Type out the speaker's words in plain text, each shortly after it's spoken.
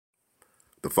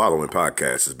The following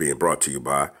podcast is being brought to you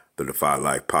by the Defy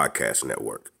Life Podcast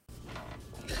Network.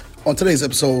 On today's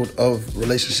episode of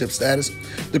Relationship Status,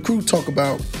 the crew talk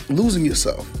about losing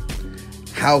yourself.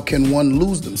 How can one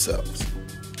lose themselves?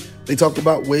 They talk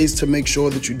about ways to make sure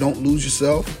that you don't lose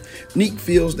yourself. Neek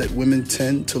feels that women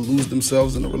tend to lose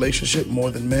themselves in a relationship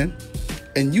more than men.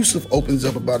 And Yusuf opens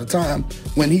up about a time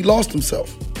when he lost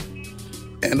himself.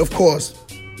 And of course,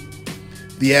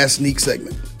 the Ask Neek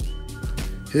segment.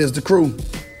 Here's the crew.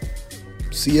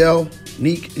 CL,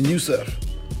 Neek, and Yusuf.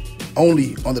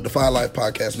 Only on the Defy Life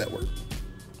Podcast Network.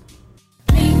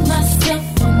 Me,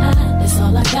 myself, and I, that's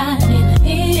all I got in the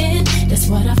end. That's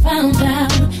what I found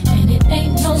out. And it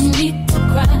ain't no need to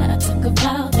cry. I took a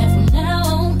vow that from now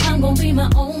on, I'm gonna be my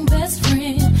own best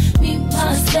friend. Me,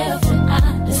 myself, and I,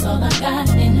 that's all I got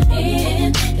in the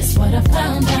end. That's what I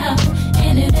found out.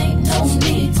 And it ain't no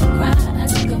need to cry. I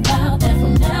took a vow that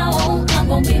from now on, I'm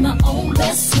gonna be my own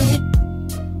best friend.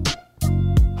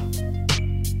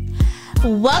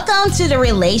 Welcome to the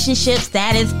Relationship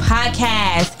Status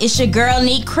Podcast. It's your girl,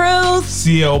 Neek Cruz.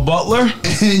 CL Butler.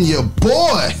 And your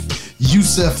boy,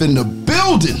 Yusuf in the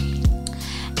building.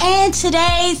 And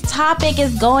today's topic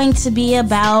is going to be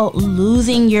about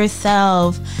losing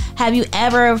yourself. Have you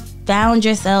ever found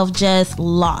yourself just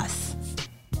lost?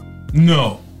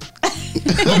 No.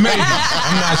 Or maybe.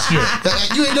 I'm not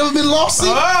sure. You ain't never been lost, see?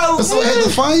 That's what had to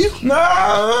find you? No.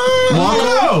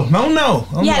 I don't know.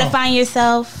 You had to find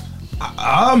yourself?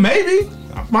 Maybe.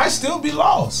 I might still be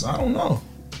lost. I don't know.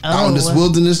 Out in this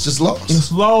wilderness, just lost.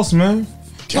 Just lost, man.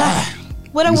 God.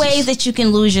 What are ways that you can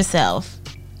lose yourself?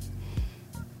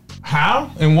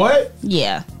 How and what?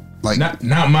 Yeah. Like Not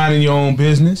minding your own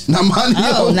business. not minding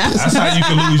your own not- That's how you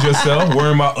can lose yourself.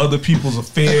 Worrying about other people's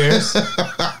affairs.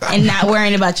 And not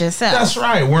worrying about yourself. That's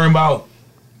right. Worrying about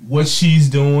what she's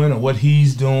doing or what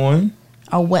he's doing.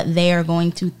 Or what they are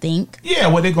going to think. Yeah,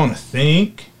 what they're gonna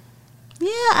think. Yeah,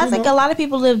 I think a lot of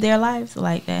people live their lives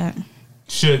like that.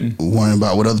 Shouldn't. worrying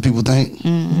about what other people think.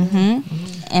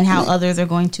 And how others are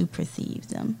going to perceive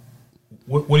them.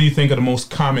 What do you think of the most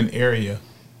common area?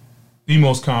 The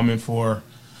most common for,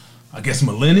 I guess,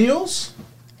 millennials?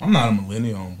 I'm not a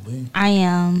millennial, I don't believe. I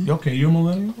am. Okay, you're a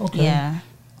millennial? Okay. Yeah.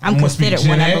 I'm Must be considered Gen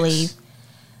one, I X? believe.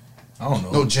 I don't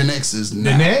know. No, Gen X is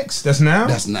now. The next? That's now?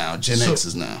 That's now. Gen X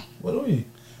is now. What are we?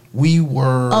 We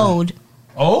were Old.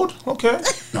 Old? Okay.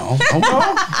 No,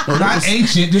 Not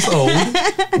ancient, just old.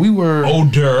 we were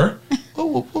Older.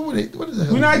 what were they? What is that?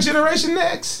 We're not Generation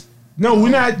X. No, we're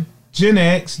not Gen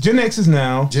X. Gen X is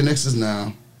now. Gen X is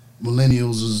now.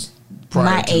 Millennials is prior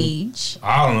My to. age.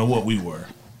 I don't know what we were.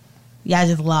 Y'all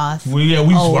just lost.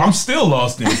 I'm still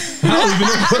lost in.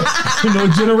 I don't even know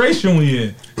what generation we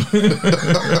in.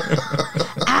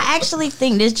 I actually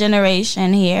think this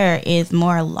generation here is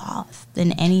more lost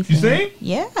than anything. You think?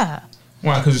 Yeah.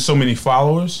 Why? Because there's so many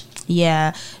followers?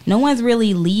 Yeah. No one's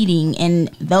really leading, and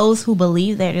those who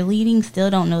believe that they're leading still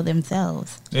don't know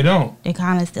themselves. They don't. They're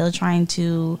kind of still trying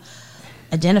to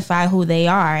identify who they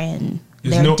are, and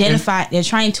they're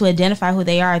trying to identify who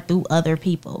they are through other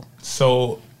people.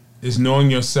 So, is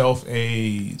knowing yourself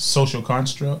a social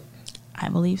construct? I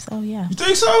believe so, yeah. You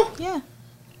think so? Yeah.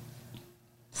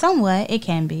 Somewhat, it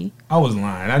can be. I was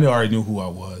lying. I already knew who I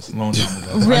was a long time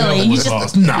ago. Really? You just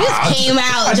came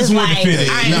out I just wanted to fit in.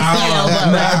 I'm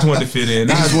I just wanted to fit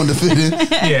in. I just wanted to fit in.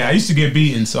 Yeah, I used to get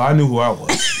beaten, so I knew who I was.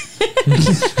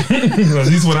 At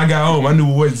least when I got home, I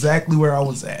knew exactly where I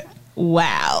was at.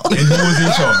 Wow. And who was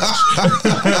in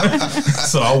charge.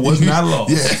 So I was not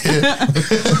lost. Yeah.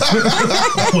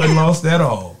 I wasn't lost at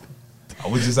all. I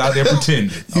was just out there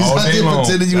pretending all out day there long.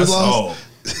 pretending you was That's lost? all.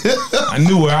 I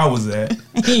knew where I was at.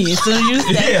 As soon as you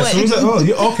said Yeah, as soon as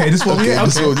okay, this is what Okay,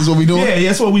 this is what we doing? Yeah,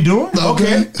 that's what we doing.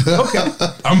 Okay.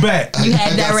 I'm back. you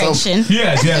had direction.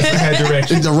 Yes, I had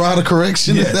direction. The rod of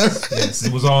correction. Yes,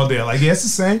 it was all there. Like, yeah, it's the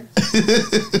same.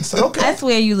 So, okay. I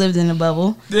swear you lived in a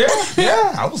bubble. Yeah.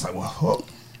 I was like, well,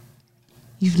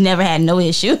 You've never had no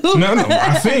issue. no,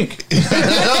 I think.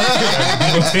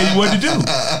 I'm going to tell you what to do.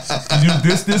 You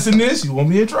do this, and this, you won't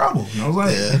be in trouble. And I was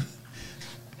like,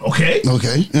 okay.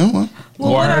 Okay. Yeah, well.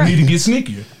 Or I need to get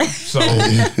sneakier. So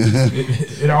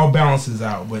it all balances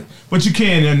out. But you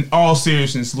can, in all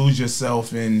seriousness, lose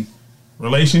yourself in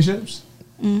relationships.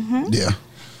 Mm-hmm. Yeah.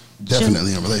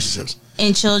 Definitely in relationships.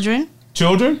 And children.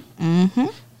 Children? Mm-hmm.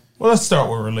 Well, let's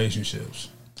start with relationships.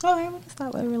 All right, we can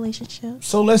start with relationships.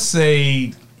 So let's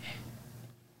say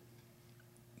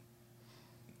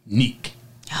Neek.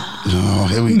 Oh,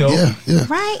 here we No. Yeah.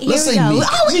 Right, here Let's we say go.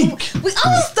 Neek. We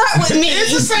always start with me.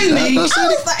 It's the same Neek.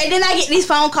 And then I get these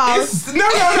phone calls. No.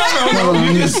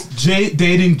 You're just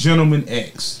dating gentleman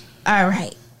X. All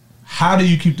right. How do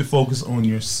you keep the focus on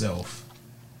yourself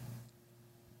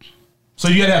So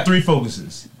you gotta have 3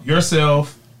 focuses: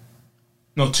 yourself,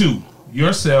 no 2,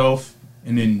 yourself,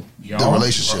 and then your The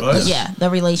relationship, us. Yeah, the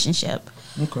relationship.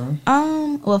 Okay.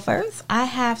 Well, first I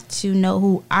have to know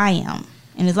who I am,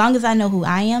 and as long as I know who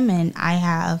I am and I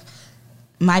have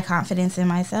my confidence in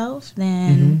myself,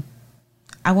 then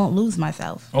I won't lose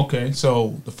myself. Okay.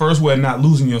 So the first way of not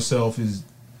losing yourself is,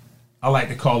 I like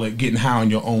to call it getting high on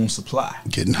your own supply.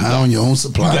 Getting high on your own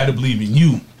supply. You got to believe in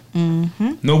you.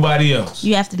 Nobody else.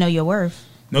 You have to know your worth.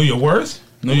 Know your worth.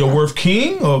 Know your worth,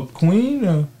 king or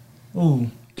queen.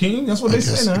 King. That's what they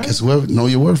say now. I guess whoever, know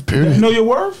your worth. Period. Know your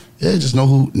worth. Yeah, just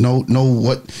know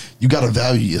what you got to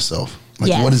value yourself. Like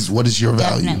Yes. what is your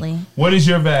value? Definitely What is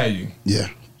your value? Yeah.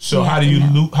 So You how have do to you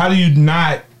know. how do you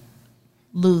not?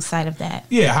 lose sight of that.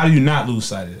 Yeah. How do you not lose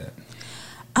sight of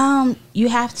that? You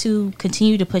have to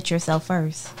continue to put yourself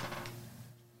first.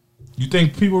 You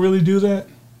think people really do that?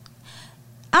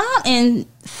 In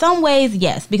some ways,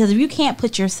 yes, because if you can't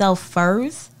put yourself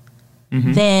first,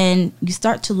 then you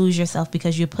start to lose yourself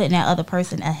because you're putting that other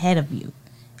person ahead of you,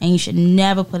 and you should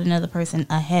never put another person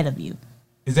ahead of you.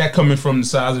 Is that coming from the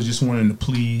sides of just wanting to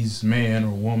please man or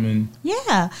woman?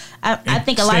 Yeah, I and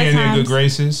think a lot of staying in good times,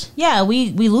 graces. yeah, we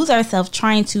lose ourselves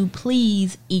trying to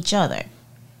please each other.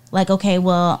 Like, okay,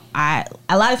 well, a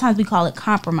lot of times we call it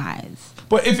compromise.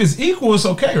 But if it's equal, it's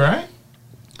okay, right?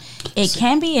 It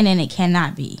can be, and then it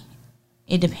cannot be.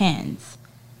 It depends.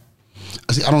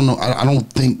 See, I don't know. I don't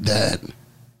think that.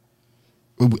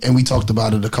 And we talked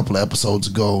about it a couple of episodes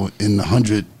ago in the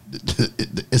 100.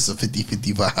 It's a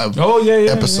 50-50 vibe. Oh,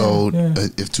 yeah, episode. yeah.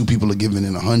 If 2 people are given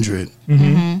in 100,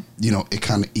 you know, it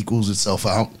kind of equals itself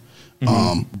out.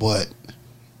 But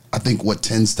I think what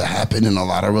tends to happen in a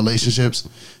lot of relationships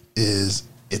is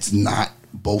it's not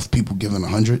both people giving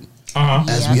 100,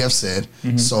 as we have said.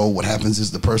 So what happens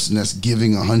is the person that's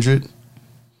giving 100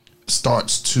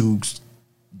 starts to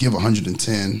give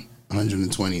 110,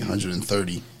 120,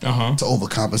 130 to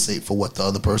overcompensate for what the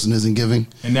other person isn't giving.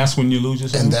 And that's when you lose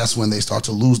yourself. And that's when they start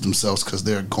to lose themselves because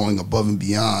they're going above and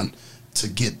beyond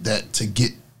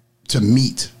to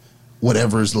meet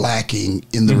whatever is lacking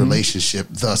in the relationship.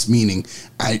 Thus, meaning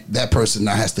that person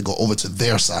now has to go over to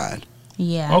their side.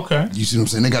 Yeah. Okay. You see what I'm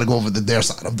saying? They got to go over to their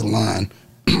side of the line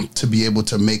to be able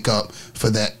to make up for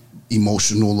that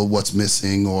emotional or what's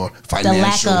missing or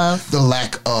financial, the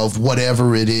lack of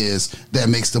whatever it is that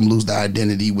makes them lose the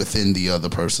identity within the other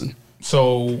person.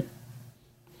 So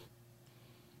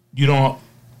you don't.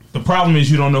 The problem is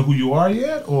you don't know who you are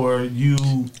yet, or you.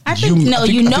 I think you know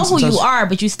who you sometimes- are,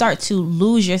 but you start to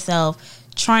lose yourself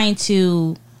trying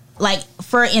to, like,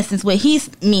 for instance, what he's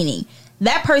meaning.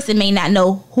 That person may not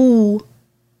know who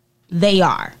they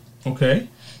are. Okay.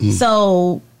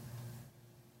 So,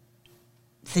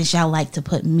 since y'all like to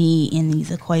put me in these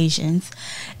equations,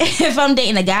 if I'm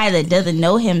dating a guy that doesn't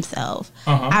know himself,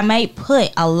 I might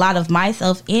put a lot of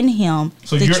myself in him.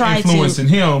 So to you're try influencing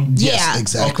him. Yes, Yeah.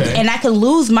 exactly. Okay. And I could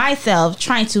lose myself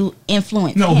trying to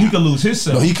influence No, him. he could lose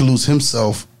himself. No, he could lose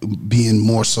himself being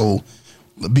more so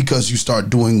because you start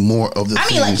doing more of the I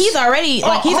things. mean, like, he's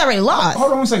already lost.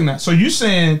 Hold on one second now. So you're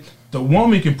saying the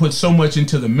woman can put so much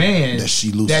into the man That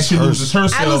she loses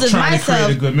herself I loses trying to create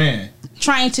myself. a good man.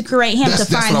 Trying to create him to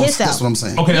find himself. That's what I'm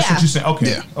saying. Okay, that's Yeah. what you're saying. Okay.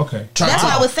 Yeah. Okay. That's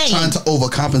what I was saying. Trying to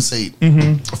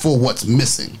overcompensate for what's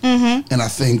missing. And I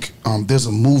think there's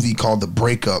a movie called The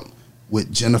Breakup with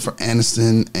Jennifer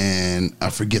Aniston and I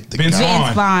forget the Vince guy.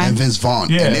 Vince Vaughn. And Vince Vaughn.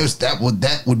 Yeah. And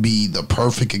that would be the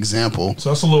perfect example. So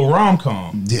that's a little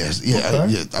rom-com. Yes, yeah,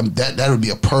 Okay. yeah. That would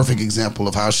be a perfect example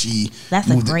of how she. That's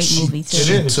a moved it. great She- movie, too.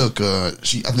 She It is. took. I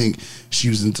think she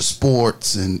was into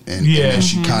sports, and Yeah. then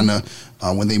she kind of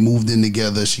when they moved in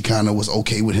together, she kind of was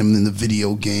okay with him in the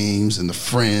video games and the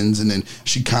friends, and then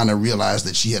she kind of realized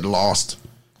that she had lost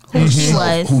Who she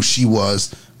herself, was. who she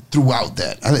was throughout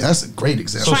that. I think that's a great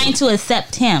example. Trying to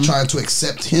accept him. Trying to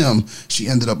accept him, she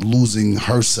ended up losing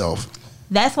herself.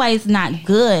 That's why it's not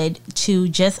good to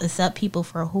just accept people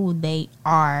for who they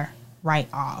are right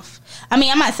off. I mean,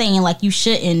 I'm not saying like you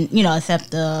shouldn't,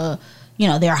 accept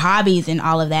their hobbies and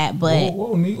all of that, but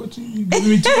Whoa, Neat, what you giving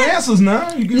me 2 answers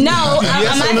now? You giving No, me I'm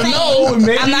yes not and a saying- no, and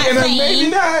maybe I'm not and a saying- maybe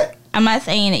not. I'm not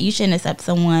saying that you shouldn't accept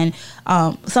someone,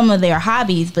 some of their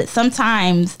hobbies, but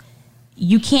sometimes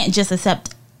you can't just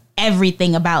accept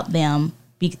everything about them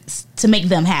to make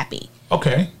them happy.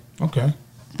 Okay.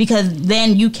 Because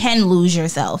then you can lose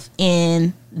yourself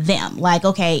in them. Like,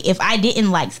 okay, if I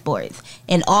didn't like sports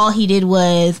and all he did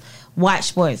was watch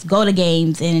sports, go to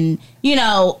games, and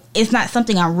it's not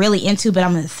something I'm really into, but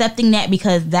I'm accepting that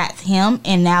because that's him,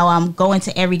 and now I'm going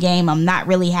to every game. I'm not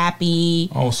really happy.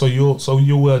 Oh, so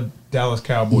you'll wear Dallas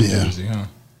Cowboys Yeah. jersey, huh?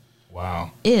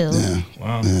 Wow. Ew. Yeah.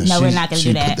 Wow. Yeah, No, we're not gonna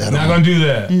do that. Not gonna do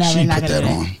that. No, She we're not put gonna that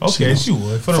do that. on. Okay, she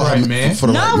would. For the right man. For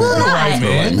the No, right we'll man. not. Right,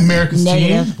 man. man. America's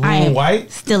Negative. team. Blue I and am white.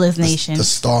 Steelers Nation. The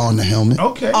star on the helmet.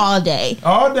 Okay. All day.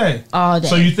 All day. All day.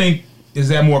 So you think, is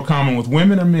that more common with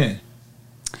women or men?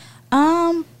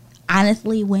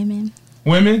 Honestly, women.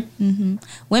 Women?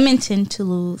 Women tend to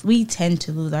lose. We tend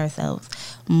to lose ourselves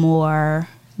more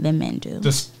than men do.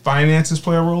 Does finances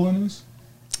play a role in this?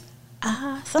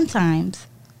 Sometimes.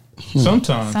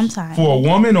 Sometimes. Sometimes. For a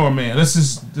woman or a man?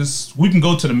 We can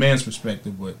go to the man's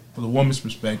perspective, but for the woman's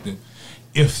perspective,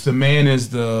 if the man is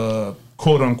the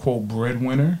quote unquote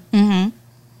breadwinner, do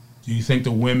you think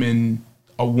a woman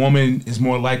is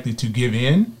more likely to give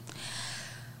in?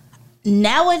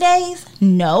 Nowadays,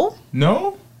 no.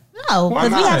 No? No, Why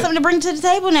because we have not? something to bring to the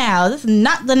table now. This is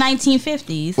not the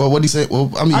 1950s. Well, what did he say?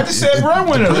 Well, I mean, I just said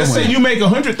breadwinner. Let's say you make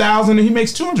 $100,000 and he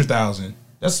makes $200,000.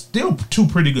 That's still two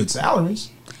pretty good salaries.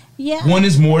 Yeah, One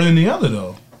is more than the other,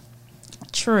 though.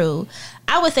 true.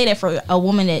 I would say that for a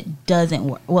woman that doesn't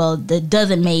work, that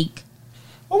doesn't make.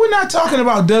 Well, we're not talking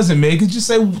about doesn't make. It's just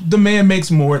say the man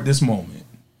makes more at this moment.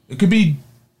 It could be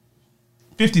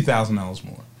 $50,000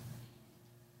 more.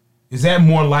 Is that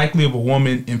more likely of a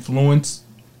woman influence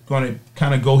going to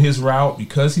kind of go his route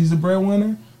because he's the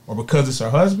breadwinner or because it's her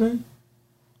husband?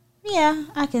 Yeah,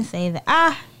 I can say that.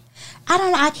 I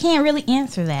don't know. I can't really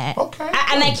answer that. Okay.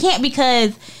 And I can't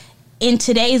because in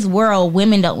today's world,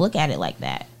 women don't look at it like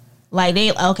that. Like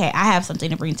I have something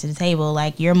to bring to the table.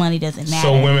 Like your money doesn't matter.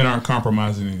 So women aren't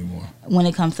compromising anymore. When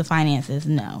it comes to finances,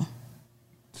 no.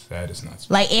 That is not.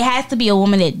 Like it has to be a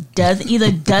woman that either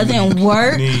doesn't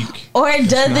work Unique. or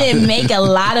doesn't make a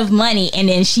lot of money, and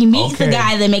then she meets a Okay.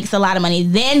 guy that makes a lot of money.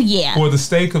 Then yeah, For the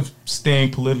sake of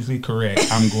staying politically correct,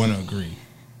 I'm going to agree,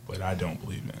 but I don't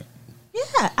believe that.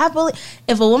 yeah, I believe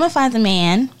if a woman finds a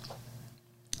man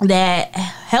that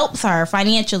helps her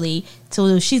financially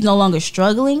so she's no longer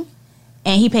struggling,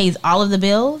 and he pays all of the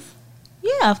bills,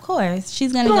 yeah, of course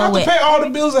she's gonna You don't go have with to pay all the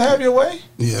bills to have your way.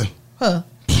 Yeah. her.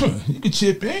 You could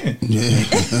chip in. Yeah.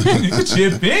 You could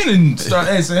chip in and start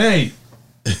say,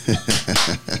 hey.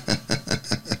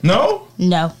 No?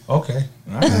 No, Okay.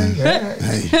 All right.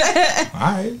 Hey, All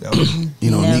right. That was-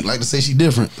 No. Neek like to say she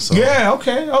different. So yeah,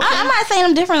 okay. I'm not saying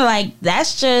I'm different. Like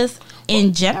that's just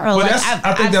in general. But Like,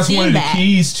 I think I've that's seen one of the that.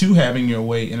 keys to having your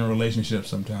way in a relationship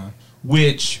sometimes,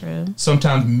 which True.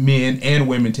 sometimes men and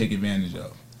women take advantage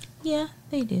of. Yeah,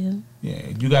 they do. Yeah,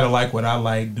 you got to like what I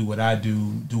like, do what I do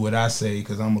what I say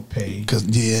because I'm going to pay. Cause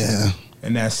yeah,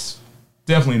 And that's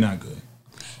definitely not good.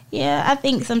 Yeah, I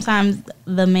think sometimes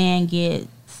the man gets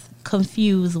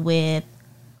confused with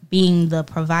being the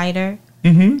provider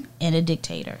and a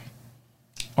dictator.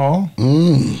 Oh?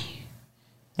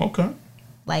 Okay.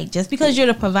 Like just because you're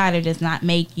the provider does not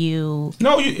make you.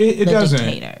 No, it The doesn't.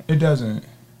 dictator. It doesn't.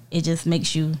 It just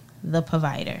makes you the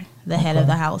provider, the head of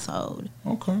the household.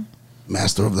 Okay.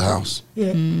 master of the house.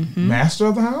 Yeah. Mm-hmm. Master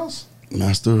of the house?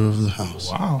 Master of the house.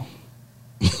 Wow.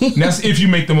 That's if you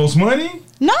make the most money?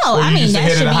 No, Or I you mean just the that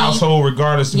head of should the be. household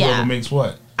regardless of Yeah. whoever makes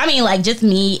what? I mean, like just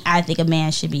me. I think a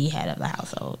man should be head of the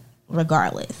household,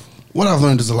 regardless. What I've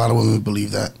learned is a lot of women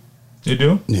believe that. You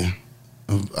do? Yeah,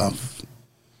 I've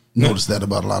noticed that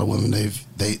about a lot of women.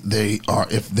 They are,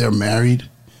 if they're married,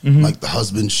 like the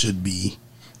husband should be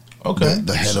Okay.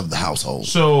 the head of the household.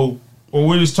 So, or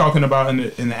we're just talking about in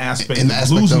the aspect, In the of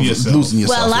aspect losing of yourself. losing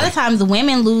yourself. Well, a lot yeah. of times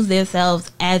women lose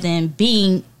themselves as in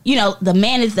being, the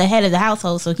man is the head of the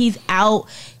household, so he's out,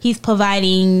 he's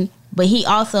providing, but he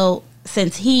also,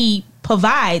 since he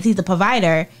provides, he's a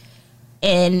provider,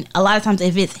 and a lot of times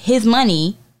if it's his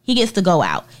money, he gets to go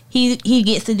out. He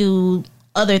gets to do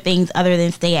other things other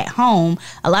than stay at home.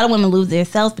 A lot of women lose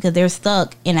themselves because they're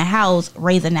stuck in a house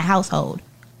raising the household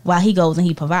while he goes and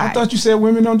he I provides. thought you said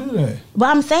women don't do that. But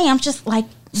I'm saying, I'm just like,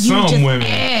 you Some just women.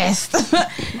 asked when said it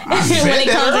that comes into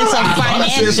earlier. I thought I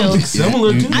said financial. something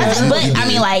similar to that. But I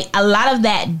mean, like a lot of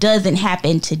that doesn't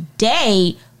happen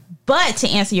today. But to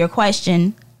answer your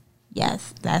question,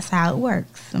 yes, that's how it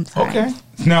works sometimes. Okay.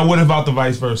 Now, what about the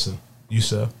vice versa,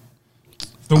 Yusuf?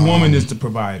 The woman is the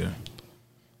provider.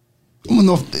 I don't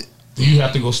know if Do you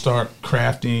have to go start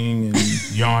crafting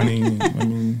and yarning?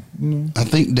 I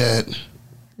think that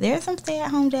There's some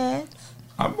stay-at-home dads.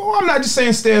 I'm not just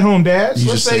saying stay-at-home dads. You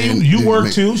Let's just say saying you you work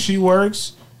make- too. She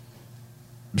works.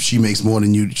 she makes more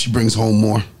than you. She brings home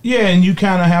more. Yeah, and you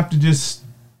kind of have to just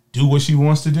do what she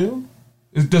wants to do.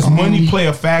 Does money play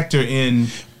a factor in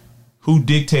who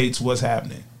dictates what's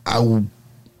happening? I will.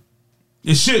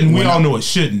 It shouldn't. We When all I- know it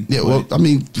shouldn't. Yeah. Well, I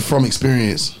mean, from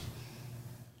experience.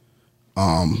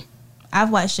 I've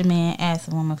watched a man ask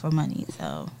a woman for money,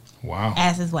 so Wow.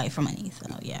 ask his wife for money. So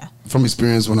yeah. From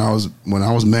experience, when I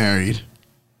was married,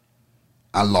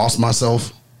 I lost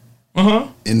myself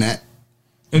in that.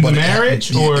 In But the it had-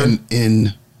 marriage, yeah, or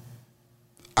in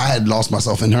I had lost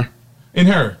myself in her. in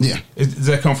her? Yeah. Does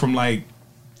that come from like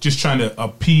just trying to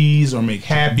appease or make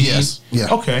happy? Yes. Yeah.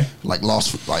 Okay. Like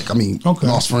lost Okay.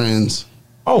 lost friends.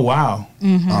 Oh wow.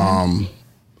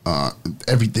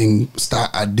 Everything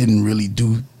stopped. I didn't really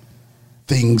do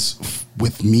things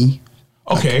with me.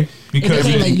 Okay. Because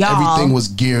became a y'all. Everything was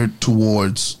geared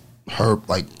towards her,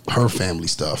 like her family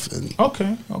stuff, and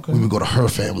okay. we would go to her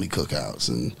family cookouts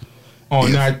and. Oh,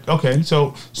 Yeah. okay.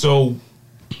 So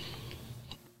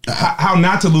how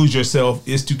not to lose yourself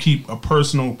is to keep a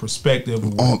personal perspective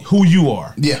of who you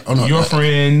are. Yeah. Oh, no, your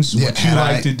friends, yeah, what you had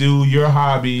like I- to do, your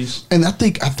hobbies. And I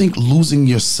think losing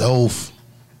yourself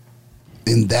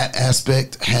in that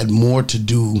aspect had more to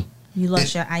do. You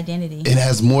lost your identity. It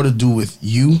has more to do with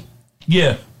you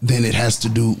Yeah. than it has to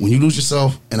do when you lose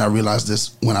yourself. And I realized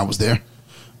this when I was there.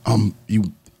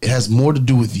 It has more to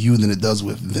do with you than it does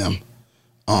with them.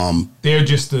 They're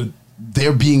just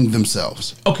They're being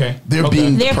themselves. okay. They're okay.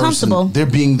 being the They're person, comfortable. They're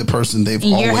being the person they've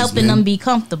And always you're helping been. them be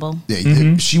comfortable.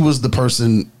 Yeah, she was the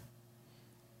person,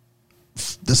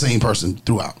 the same person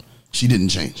throughout. She didn't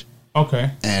change,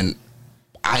 Okay. and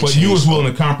I. But you was changed.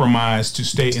 willing to compromise to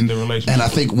stay in the relationship. And I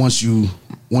think once you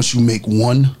make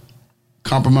one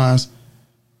compromise,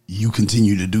 you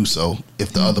continue to do so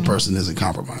if the other person isn't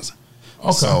compromising.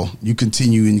 Okay. So you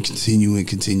continue and continue and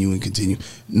continue and continue.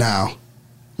 Now,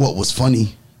 what was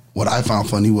funny, what I found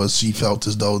funny was she felt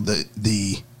as though that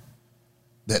the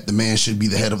man should be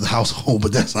the head of the household,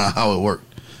 but that's not how it worked.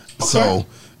 So,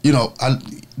 I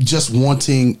just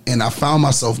wanting, and I found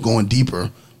myself going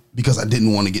deeper because I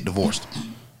didn't want to get divorced.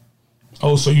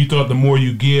 Oh, so you thought the more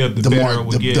you give, the better it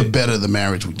would get. The better the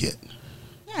marriage would get.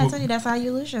 Yeah, I told you that's how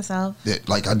you lose yourself. That,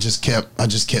 like I just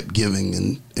kept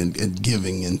giving and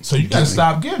giving and So you gotta giving.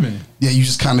 stop giving. Yeah, you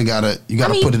just kind of gotta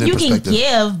put it in you perspective.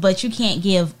 can give, but you can't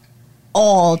give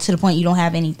all to the point you don't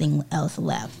have anything else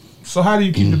left. So how do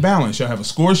you keep the balance? Y'all have a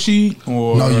score sheet,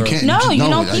 or No, you can't. No, you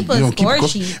don't keep a score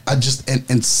sheet. I just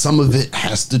and some of it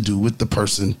has to do with the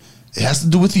person. It has to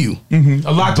do with you.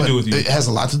 A lot to But do with you. It has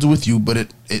a lot to do with you, but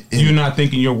it You're not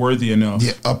thinking you're worthy enough.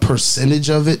 yeah, a percentage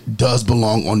of it does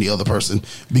belong on the other person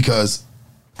because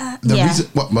the yeah. reason.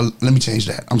 Well, let me change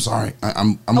that. I'm sorry.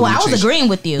 I'm Oh, gonna I was change- agreeing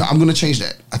with you. No, I'm going to change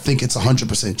that. I think it's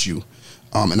 100% you,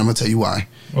 and I'm going to tell you why.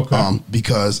 Okay.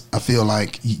 Because I feel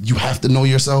like you have to know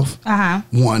yourself. Uh-huh.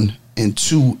 One and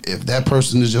two, if that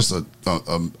person is just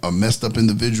a messed up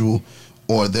individual,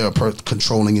 or they're a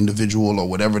controlling individual, or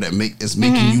whatever that is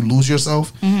making you lose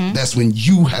yourself, that's when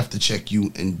you have to check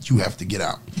you and you have to get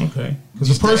out. Okay. Because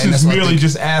Just the that- person and is that's what I merely think.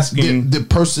 just asking. The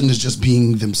person is just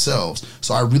being themselves.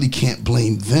 So I really can't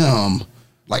blame them.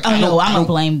 Like, Oh, I no, don't- I'm I gonna don't-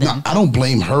 blame them. No, I don't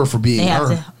blame her for being They have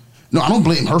her. to- No, I don't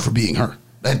blame her for being her.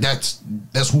 That's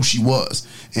who she was.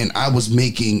 And I was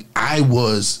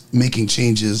making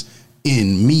changes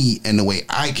in me and the way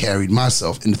I carried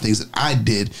myself and the things that I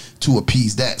did to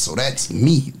appease that. So that's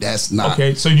me. That's not.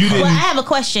 Okay. So you didn't. Well, I have a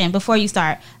question before you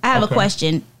start. I have Okay. a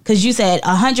question because you said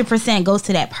 100% goes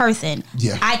to that person.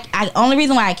 Yeah. I only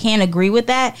reason why I can't agree with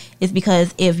that is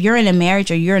because if you're in a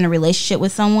marriage or you're in a relationship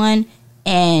with someone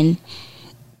and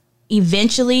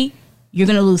eventually you're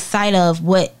going to lose sight of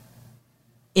what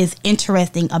is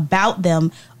interesting about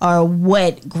them or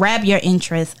what grab your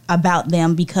interest about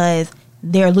them because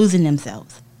they're losing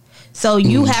themselves. So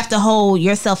you have to hold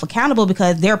yourself accountable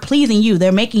because they're pleasing you.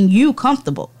 They're making you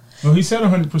comfortable. Well, he said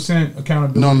 100%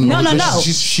 accountability. No.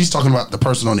 She's talking about the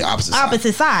person on the opposite side.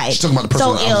 Opposite side. She's talking about the person so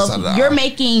on the opposite side of the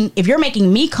aisle. if you're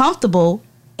making me comfortable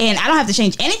and I don't have to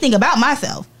change anything about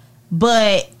myself,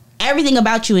 but everything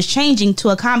about you is changing to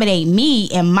accommodate me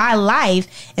and my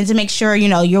life and to make sure,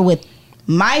 you're with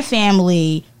my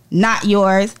family, not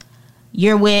yours.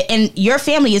 You're with, and your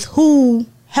family is who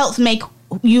helps make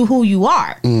you who you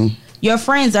are. Your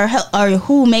friends are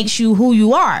who makes you who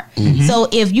you are. So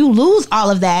if you lose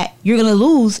all of that, you're going to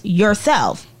lose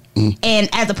yourself. And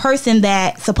as a person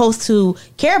that's supposed to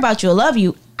care about you or love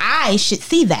you, I should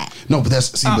see that. No, but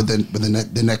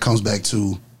then that comes back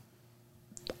to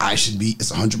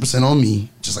it's 100% on me,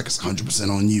 just like it's 100%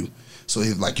 on you. So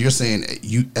if, like you're saying,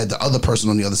 the other person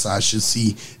on the other side should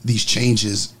see these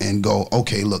changes and go,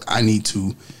 okay, look, I need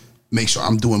to make sure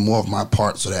I'm doing more of my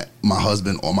part so that my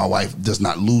husband or my wife does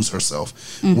not lose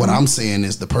herself. What I'm saying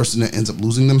is the person that ends up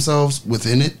losing themselves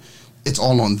within it, it's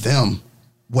all on them,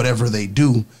 whatever they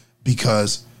do,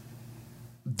 because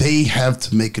they have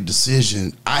to make a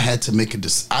decision. I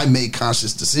made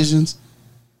conscious decisions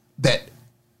that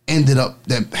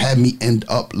had me end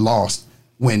up lost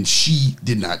when she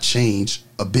did not change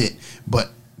a bit, but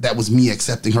that was me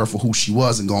accepting her for who she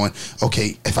was and going,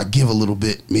 okay, if I give a little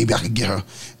bit, maybe I could get her.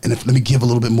 And let me give a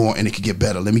little bit more and it could get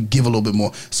better. Let me give a little bit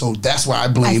more. So that's why I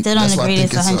blame. I still don't that's why agree I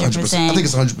think it's 100%. I think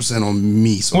it's 100% on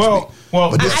me, so to speak.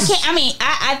 Well, But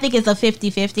I think it's a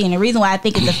 50-50. And the reason why I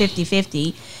think it's a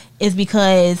 50-50 is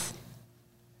because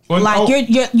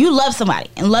you love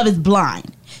somebody and love is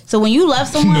blind. So when you love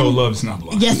someone, no, love's not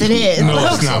blind. Yes, it is. No,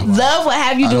 it's not blind. Love will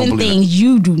have you I don't doing believe things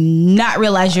you do not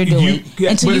realize you're doing until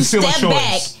but you it's still step a choice.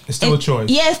 back. It's still a choice.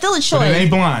 Yeah, it's still a choice. But it ain't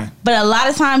blind. But a lot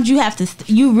of times you have to.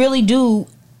 You really do.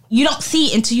 You don't see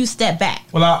it until you step back.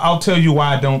 Well, I'll tell you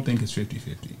why I don't think it's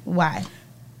 50-50. Why?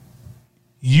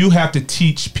 You have to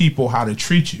teach people how to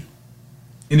treat you.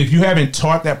 And if you haven't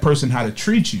taught that person how to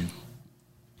treat you,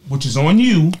 which is on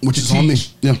you, which is on me.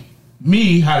 Yeah.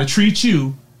 Me how to treat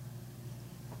you,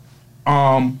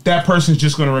 that person's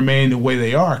just going to remain the way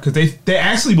they are because they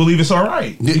actually believe it's all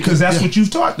right because that's what you've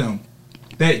taught them,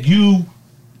 that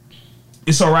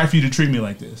it's all right for you to treat me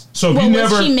like this. So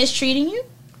if was she mistreating you?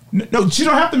 No, she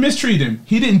don't have to mistreat him.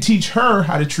 He didn't teach her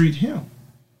how to treat him.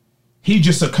 He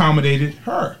just accommodated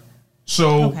her.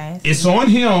 So it's on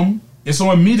him. It's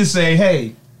on me to say,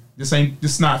 hey,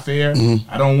 this not fair.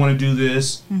 I don't want to do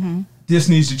this. This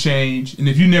needs to change. And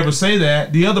if you never say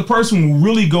that, the other person will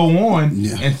really go on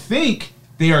and think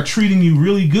they are treating you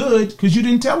really good because you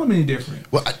didn't tell them any different.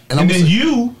 Well, and then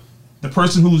you, the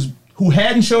person who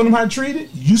hadn't shown them how to treat it,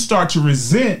 you start to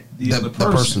resent the other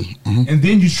person. And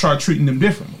then you start treating them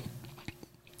differently.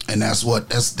 And that's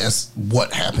what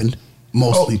happened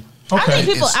mostly. I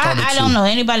think people, I don't know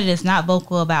anybody that's not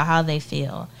vocal about how they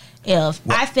feel. If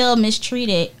I feel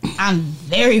mistreated, I'm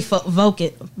very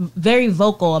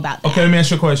vocal about that. Okay, let me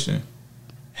ask you a question.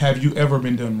 Have you ever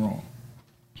been done wrong?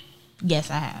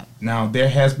 Yes, I have. Now, there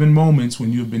has been moments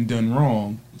when you've been done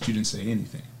wrong that you didn't say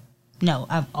anything. No,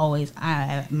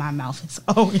 my mouth is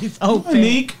always open.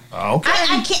 Unique. Okay.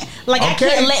 I can't, I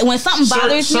can't let, when something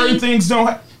bothers me. Certain things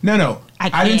don't, no.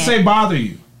 I didn't say bother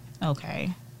you. Okay.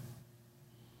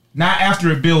 Not after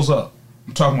it builds up.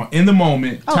 I'm talking about in the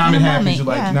moment, time it happens, you're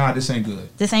like, nah, this ain't good.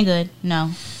 This ain't good.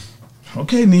 No.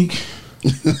 Okay, Neek.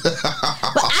 But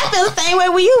I feel the same way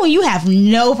with you when you have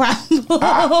no problem.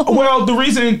 Well, the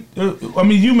reason,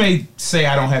 you may say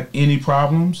I don't have any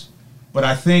problems, but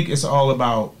I think it's all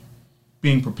about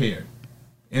being prepared.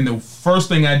 And the first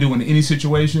thing I do in any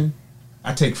situation,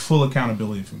 I take full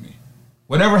accountability for me.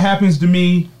 Whatever happens to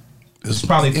me, it's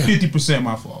probably 50%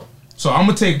 my fault. So I'm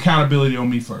going to take accountability on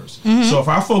me first. So if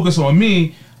I focus on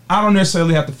me, I don't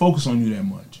necessarily have to focus on you that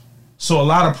much. So a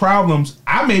lot of problems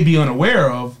I may be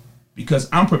unaware of because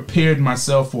I'm prepared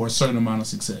myself for a certain amount of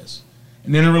success.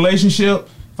 And in a relationship,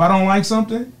 if I don't like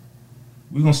something,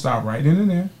 we're going to stop right in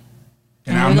there.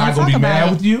 And I'm not going to be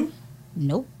mad with you.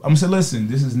 Nope. I'm going to say, listen,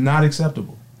 this is not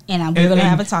acceptable. And we're going to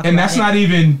have a talk about it. And that's not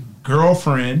even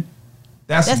girlfriend.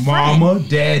 That's mama, friend.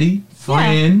 Daddy,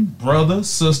 friend, brother,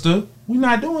 sister. We're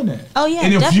not doing that. Oh, yeah,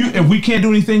 and if we can't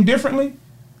do anything differently,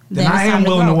 then I am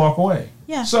willing to walk away.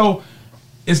 Yeah. So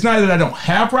it's not that I don't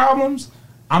have problems.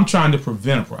 I'm trying to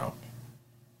prevent a problem.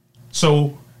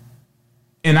 So,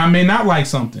 and I may not like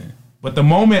something, but the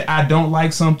moment I don't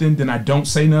like something, then I don't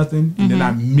say nothing, and then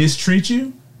I mistreat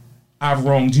you, I've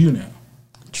wronged you now.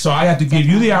 So I have to give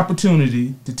you the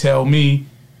opportunity to tell me,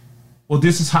 well,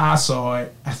 this is how I saw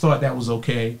it. I thought that was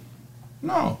okay.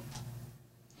 No.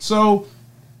 So,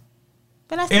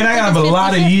 and I have a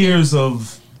lot of years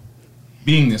of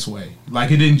being this way.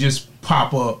 Like, it didn't just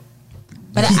pop up.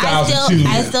 But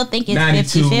I still think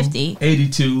it's 50-50.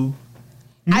 82.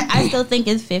 I still think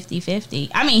it's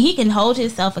 50-50. I mean, he can hold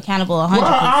himself accountable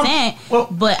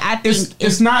 100%, but I think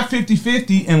it's not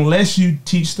 50-50 unless you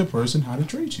teach the person how to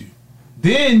treat you.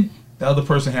 Then the other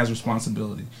person has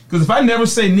responsibility. Because if I never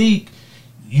say, Neek,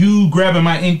 you grabbing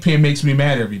my ink pen makes me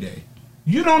mad every day.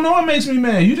 You don't know it makes me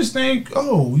mad. You just think,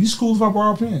 oh, he's cool if I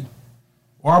borrow a pen.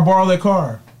 Or I borrow that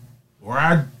car. Or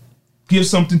I give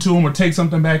something to him or take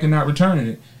something back and not returning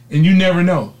it. And you never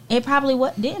know. It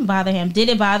probably didn't bother him. Did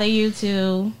it bother you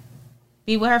to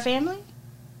be with her family?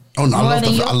 Oh, no,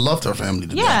 I loved her family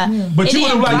today. Yeah. But you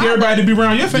would have liked everybody to be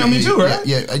around your family too, right?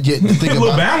 Yeah. The thing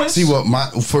about balance. See,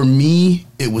 for me,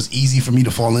 it was easy for me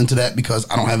to fall into that because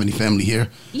I don't have any family here.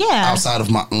 Yeah. Outside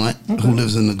of my aunt who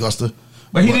lives in Augusta.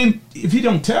 But if he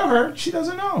don't tell her, she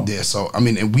doesn't know. Yeah, so, I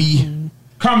mean, and we...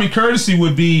 Common courtesy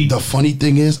would be... The funny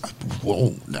thing is,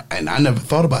 and I never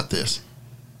thought about this.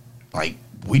 Like,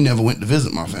 we never went to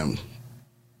visit my family.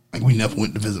 We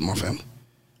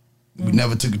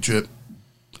never took a trip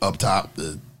up top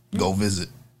to go visit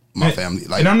my family.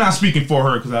 Like, and I'm not speaking for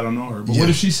her because I don't know her. But what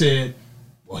if she said,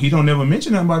 Well, he don't never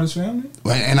mention nothing about his family.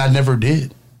 And I never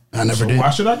did. I never did.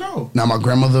 Why should I go? Now, my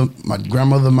grandmother, my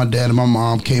dad, and my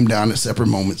mom came down at separate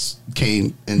moments,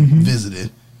 came and visited.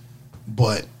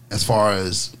 But as far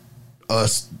as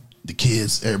us, the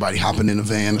kids, everybody hopping in a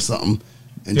van or something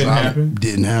and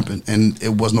didn't happen. And it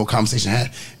was no conversation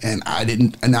had. And I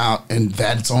didn't. And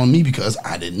that's on me because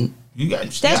I didn't.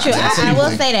 That's true. I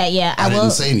will say that. Yeah, I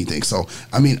didn't say anything. So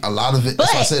I mean, a lot of it.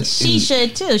 But I said, she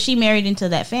should too. She married into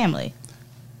that family.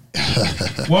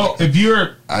 Well, if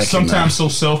you're sometimes so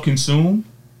self-consumed,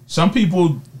 some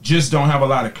people just don't have a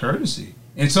lot of courtesy,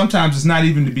 and sometimes it's not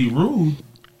even to be rude,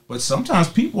 but sometimes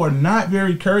people are not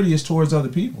very courteous towards other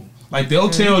people. Like they'll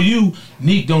tell you,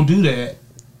 "Neek, don't do that,"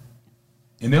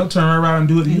 and they'll turn around and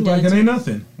do it to you like it ain't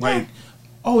nothing. Like,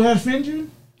 oh, that offend you?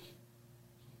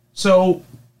 So.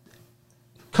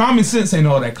 Common sense ain't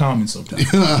all that common sometimes.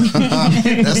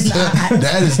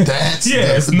 That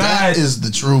is the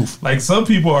truth. Like some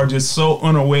people are just so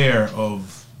unaware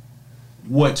of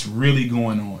what's really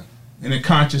going on, and they're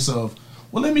conscious of,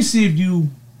 well, let me see if you.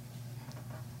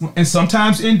 And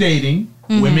sometimes in dating,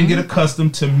 women get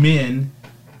accustomed to men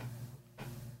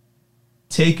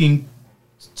taking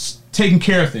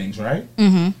care of things, right?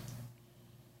 Mm-hmm.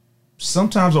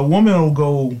 Sometimes a woman will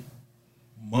go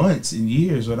months and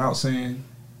years without saying,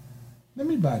 let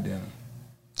me buy dinner.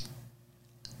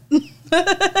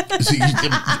 See,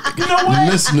 you know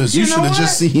what? Listeners, you should have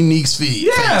just seen Neek's feed.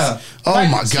 Yeah. Oh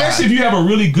my God. Especially if you have a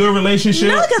really good relationship.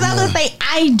 No, because I was going to say,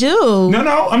 I do.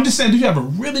 No, I'm just saying, if you have a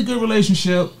really good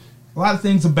relationship, a lot of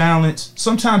things are balanced.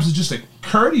 Sometimes it's just a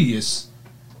courteous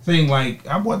thing. Like,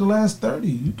 I bought the last 30.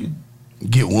 You could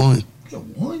get one. Get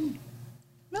one.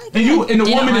 And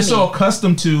the woman is so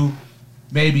accustomed to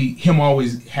maybe him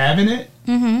always having it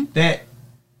that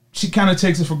she kind of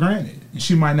takes it for granted, and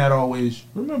she might not always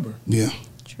remember. Yeah,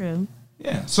 true.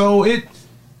 Yeah, so it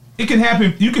can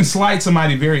happen. You can slight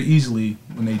somebody very easily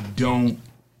when they don't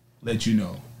let you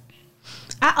know.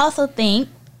 I also think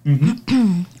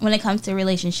when it comes to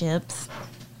relationships,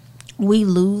 we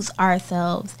lose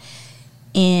ourselves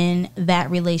in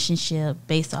that relationship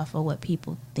based off of what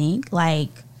people think. Like,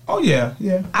 oh yeah.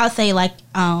 I'll say like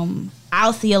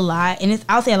I'll see a lot, and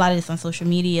I'll say a lot of this on social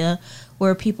media,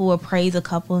 where people will praise a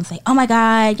couple and say, "Oh my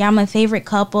God, y'all my favorite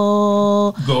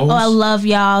couple. Goals. Oh, I love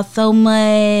y'all so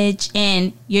much."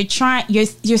 And you're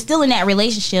still in that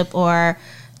relationship or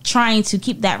trying to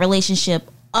keep that relationship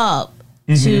up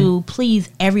to please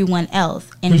everyone else,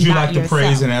 and because you not like yourself. the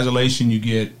praise and adulation you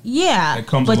get. Yeah, that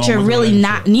comes but along you're with really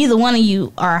not. relationship. Neither one of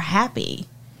you are happy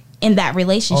in that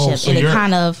relationship, so and it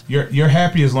kind of you're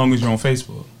happy as long as you're on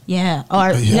Facebook. Yeah,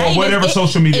 or Or whatever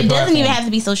social media It doesn't platform. even have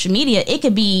to be social media. It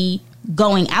could be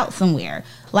going out somewhere.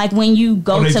 Like when you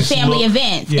go they to just family look-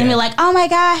 events yeah. and you're like, "Oh my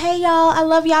God, hey y'all, I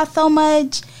love y'all so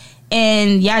much."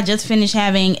 And y'all just finished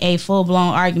having a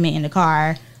full-blown argument in the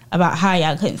car about how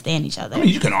y'all couldn't stand each other. I mean,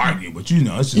 you can argue, but you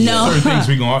know, it's just No. certain things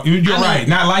we gonna argue. You're right.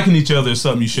 Not liking each other is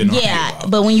something you shouldn't argue Yeah, about.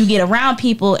 but when you get around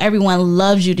people, everyone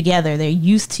loves you together. They're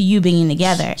used to you being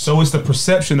together. So it's the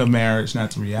perception of marriage,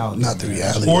 not the reality. Not of the marriage.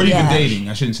 reality. Or even Yeah. dating.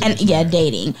 I shouldn't say And just marriage.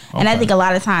 dating. And I Okay. think a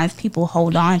lot of times people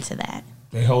hold on to that.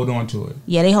 They hold on to it.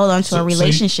 Yeah, they hold on to a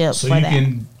relationship so for you that.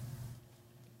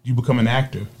 You become an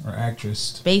actor or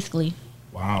actress. Basically.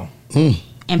 Wow.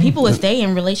 And people would stay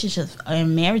in relationships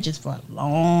and marriages for a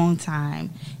long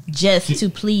time just to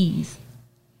please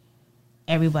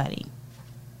everybody.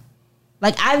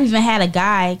 Like, I've even had a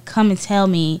guy come and tell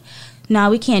me, "No,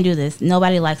 we can't do this.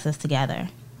 Nobody likes us together."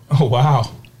 Oh, wow.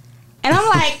 And I'm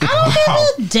like, I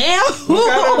don't give a damn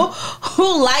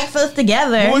who likes us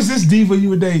together. Who is this diva you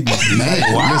were dating?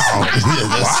 Man, Wow.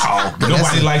 wow.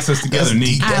 Nobody likes us together,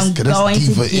 Neek. I'm going to get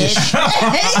diva-ish.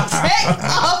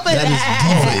 off of That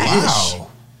is diva-ish. Wow.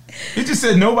 He just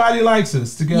said nobody likes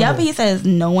us together. Yep, he says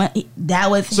no one. That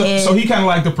was his. So he kind of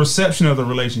like the perception of the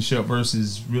relationship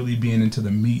versus really being into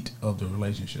the meat of the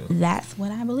relationship. That's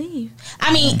what I believe.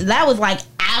 I mean, that was like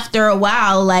after a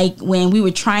while, like when we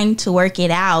were trying to work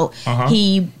it out,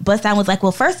 he bust down was like,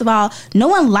 "Well, first of all, no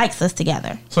one likes us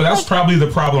together." So that's probably the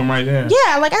problem right there.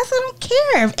 Yeah, like I said, I don't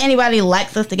care if anybody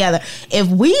likes us together. If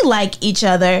we like each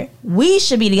other, we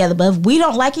should be together. But if we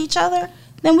don't like each other,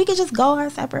 then we could just go our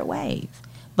separate ways.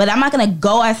 But I'm not going to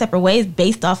go our separate ways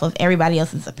based off of everybody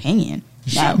else's opinion.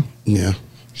 No. Yeah.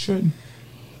 Should.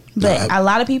 But a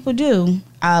lot of people do.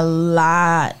 A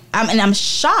lot. And I'm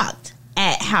shocked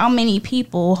at how many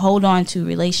people hold on to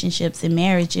relationships and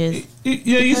marriages.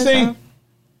 Yeah, you think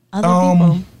Other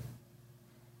people.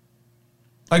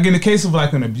 like in the case of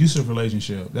like an abusive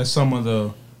relationship, that's some of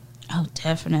the. Oh,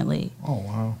 definitely. Oh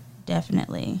wow.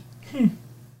 Definitely.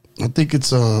 I think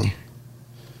it's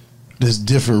there's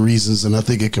different reasons, and I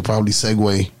think it could probably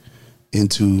segue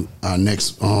into our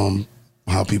next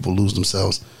how people lose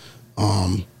themselves.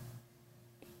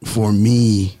 For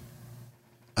me,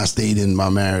 I stayed in my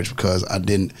marriage because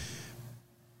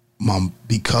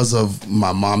because of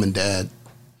my mom and dad.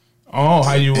 Oh,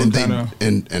 how you were and kind of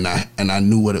and I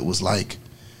knew what it was like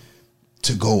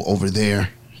to go over there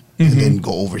and then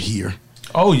go over here.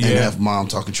 Oh yeah, and have mom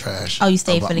talking trash. Oh, you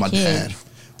stayed about for the my kids. dad.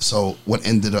 So what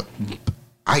ended up,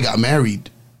 I got married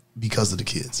because of the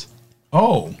kids.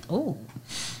 oh,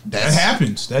 That's, that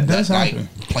happens. That does like, happen.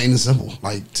 plain and simple.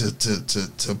 Like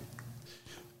to.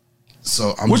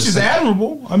 So I'm Which just is saying,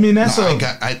 admirable. I mean, that's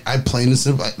I plain and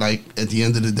simple. Like at the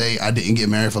end of the day, I didn't get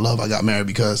married for love. I got married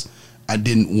because I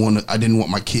didn't want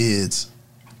my kids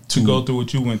to go through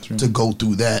what you went through. to go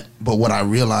through that. But what I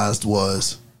realized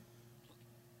was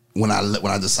when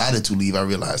I decided to leave, I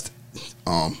realized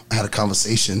I had a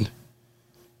conversation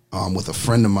with a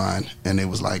friend of mine, and it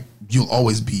was like, you'll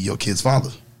always be your kid's father,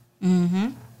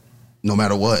 no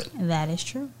matter what. That is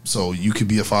true. So you could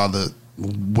be a father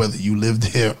whether you live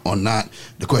there or not.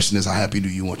 The question is, how happy do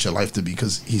you want your life to be?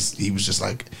 Because he was just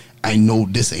like, I know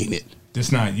this ain't it.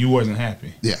 This not, you wasn't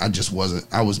happy. Yeah, I just wasn't.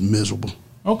 I was miserable.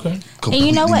 Okay. Completely And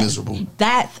you know what? miserable.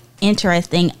 That's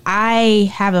interesting.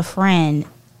 I have a friend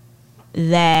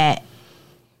that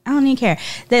I don't even care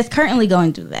that's currently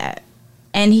going through that,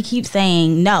 and he keeps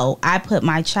saying, "No, I put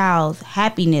my child's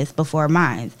happiness before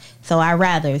mine. So I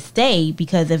rather stay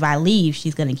because if I leave,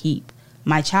 she's gonna keep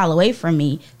my child away from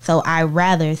me. So I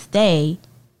rather stay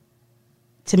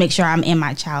to make sure I'm in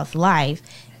my child's life."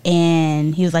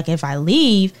 And he was like, "If I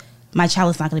leave, my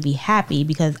child is not going to be happy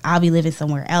because I'll be living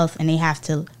somewhere else, and they have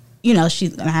to, she's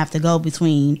going to have to go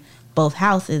between both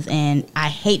houses. And I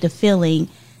hate the feeling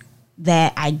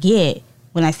that I get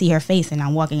when I see her face and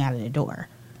I'm walking out of the door."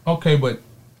 Okay, but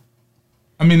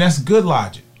I mean that's good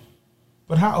logic.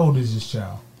 But how old is this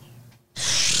child?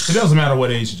 It doesn't matter what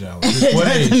age the child is. What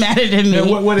It age? doesn't matter to me.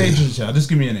 Yeah, what age is the child? Just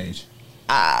give me an age.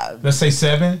 Let's say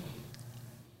 7.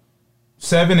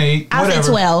 7, 8, I'll say whatever.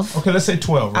 12. Okay, let's say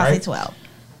 12, right? I'll say 12.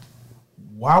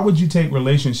 Why would you take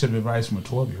relationship advice from a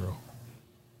 12-year-old?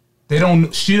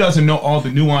 She doesn't know all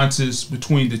the nuances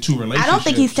between the two relationships. I don't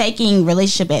think he's taking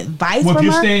relationship advice Well, from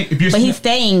her, if you're but he's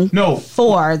staying for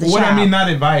the what child. I mean, not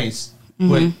advice,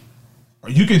 but are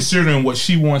you considering what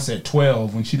she wants at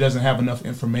 12 when she doesn't have enough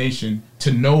information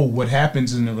to know what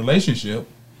happens in the relationship?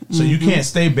 So you can't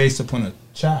stay based upon a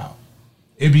child.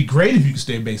 It'd be great if you could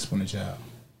stay based upon a child,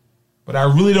 but I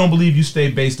really don't believe you stay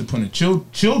based upon the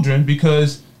children,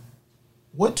 because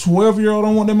what 12-year-old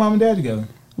don't want their mom and dad together?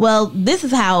 Well, this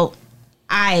is how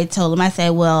I told him. I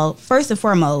said, well, first and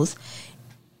foremost,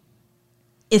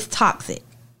 it's toxic.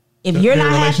 If you're Their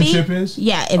not happy, relationship is?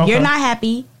 if Okay. you're not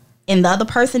happy and the other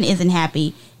person isn't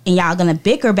happy and y'all gonna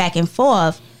bicker back and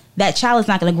forth, that child is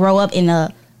not gonna grow up in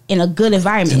a good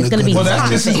environment. It's gonna be Well, that's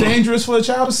toxic. just as dangerous for a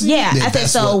child to see. Yeah, I said,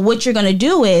 that's so what you're gonna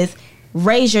do is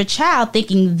raise your child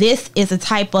thinking this is a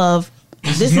type of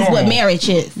this is what normal. marriage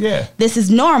is. Yeah. This is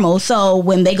normal. So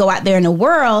when they go out there in the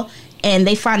world and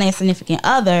they find their significant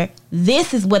other,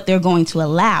 this is what they're going to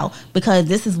allow, because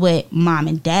this is what mom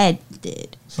and dad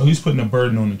did. So he's putting a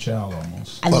burden on the child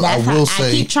almost. And Well, that's I will how I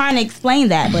say- keep trying to explain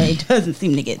that, but it doesn't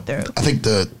seem to get through. I think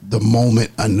the moment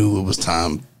I knew it was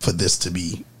time for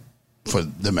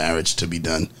the marriage to be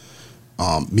done,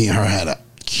 me and her had a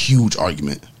huge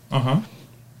argument. Uh-huh.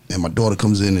 And my daughter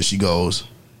comes in and she goes,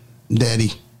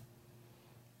 "Daddy,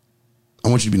 I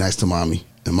want you to be nice to mommy.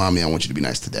 And mommy, I want you to be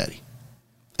nice to daddy."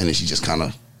 And then she just kind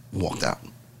of walked out.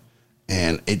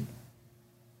 And it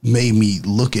made me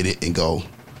look at it and go,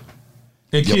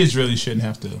 Their kids really shouldn't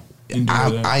have to endure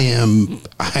that.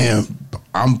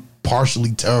 I'm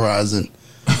partially terrorizing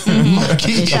my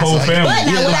kids. The whole family. But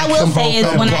now, Yeah, what I like, will come say is,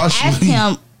 on, when I partially. asked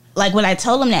him, like when I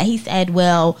told him that, he said,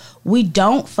 "Well, we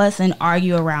don't fuss and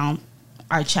argue around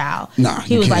our child." Nah,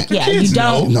 he you was can't. like, "Yeah, The you kids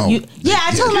don't." know. No. Yeah,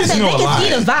 I told him, I Kids said, know they a can lot. see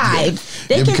the vibes.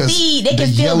 They can because see, they the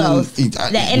can feel yelling,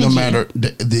 the energy. No matter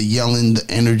the yelling, the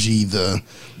energy, the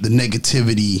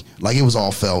negativity, like it was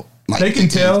all felt. Like They can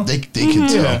tell. They can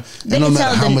tell. Yeah. And They no can matter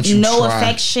tell how much the you no try,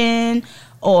 affection,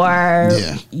 or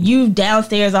Yeah. you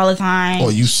downstairs all the time,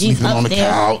 or you she's sleeping on the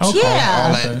upstairs. couch, Okay.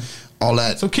 Yeah. all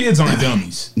that. So kids aren't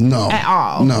dummies. No, At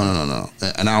all. No,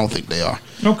 and I don't think they are.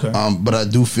 Okay. But I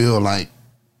do feel like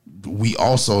we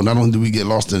also, not only do we get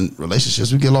lost in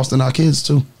relationships, we get lost in our kids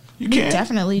too. You We can.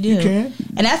 definitely do. You can.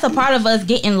 And that's a part of us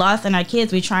getting lost in our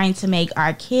kids. We're trying to make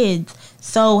our kids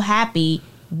so happy.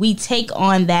 We take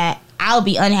on that, I'll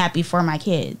be unhappy for my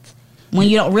kids. When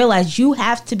you don't realize you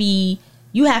have to be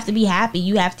happy.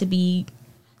 You have to be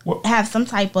What- have some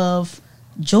type of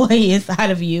joy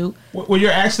inside of you. Well,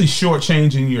 you're actually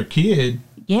shortchanging your kid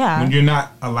Yeah. when you're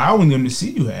not allowing them to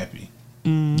see you happy.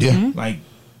 Yeah. Like,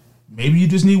 maybe you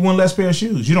just need one less pair of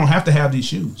shoes. You don't have to have these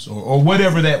shoes or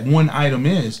whatever that one item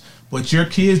is. But your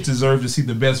kids deserve to see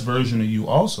the best version of you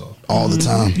also. All the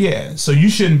time. Yeah. So you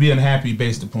shouldn't be unhappy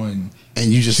based upon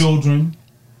And you just children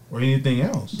or anything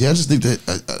else. Yeah, I just think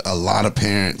that a lot of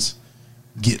parents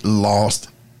get lost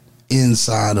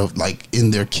inside of like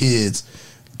in their kids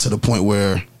to the point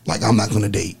where like I'm not going to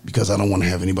date because I don't want to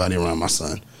have anybody around my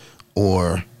son,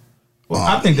 or Well,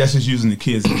 I think that's just using the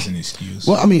kids as an excuse.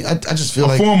 well, I mean, I just feel a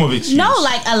like form of excuse. No,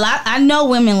 like a lot. I know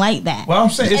women like that. Well, I'm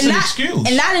saying it's And an not- excuse.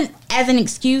 and not as an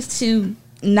excuse to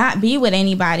not be with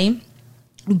anybody,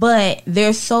 but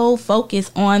they're so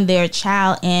focused on their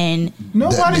child and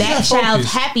Nobody's that that child's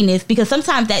focused. happiness, because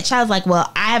sometimes that child's like,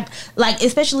 well, I like,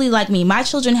 especially like me, my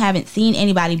children haven't seen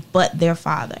anybody but their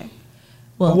father.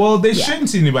 Well, they yeah. shouldn't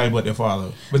see anybody but their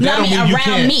father. But No, that I don't mean, mean you around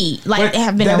can't. me, like, but they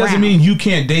have been that doesn't around. mean you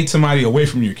can't date somebody away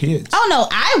from your kids. Oh no,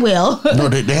 I will. no,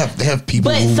 they have people.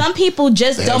 But who, some people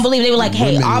just they don't have believe. They were like,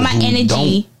 hey, women all my who energy.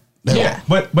 don't- they Yeah,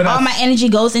 but all my energy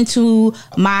goes into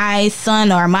my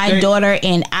son or my They- daughter,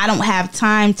 and I don't have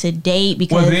time to date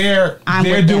because well, they're I'm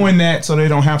with them. doing that so they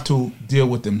don't have to deal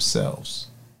with themselves.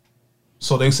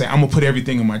 So they say, I'm gonna put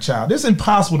everything in my child. It's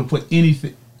impossible to put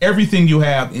everything you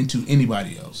have into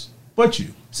anybody else but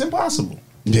you. It's impossible.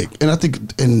 Yeah, and I think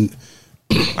and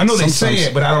I know they say Sometimes-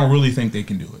 it, but I don't really think they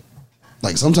can do it.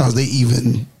 like sometimes they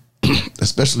even,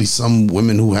 especially some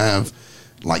women who have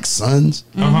like sons,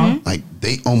 like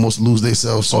they almost lose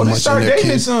themselves so Oh, they much in start their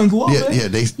dating kids. sons a little yeah, bit. yeah,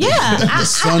 they Yeah, the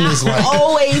son is like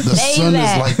always the say son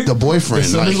that. is like the boyfriend, The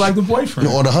son is like the boyfriend.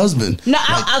 or the husband. No,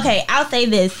 I'll say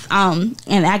this. And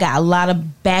I got a lot of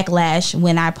backlash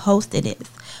when I posted it.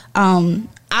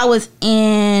 I was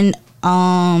in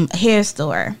a hair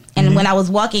store, and when I was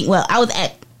walking, well, I was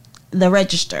at the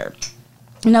register,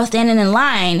 and I was standing in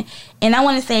line, and I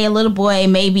want to say a little boy,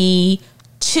 maybe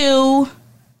 2-3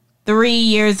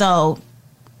 years old.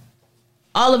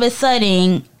 All of a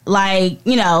sudden, like,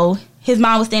 you know, his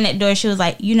mom was standing at the door. She was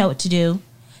like, you know what to do.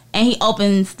 And he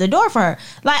opens the door for her.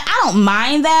 Like, I don't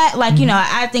mind that. Like, you know,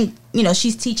 I think, you know,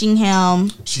 she's teaching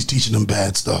him. She's teaching them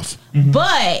bad stuff.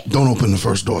 But, Don't open the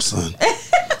first door, son.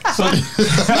 So, no,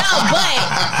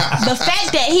 but the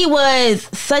fact that he was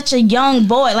such a young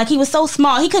boy, like, he was so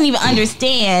small, he couldn't even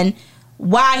understand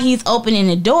why he's opening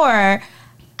the door.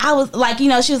 I was like, you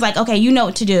know, she was like, okay, you know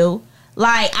what to do.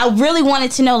 Like, I really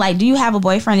wanted to know, like, do you have a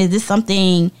boyfriend? Is this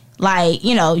something, like,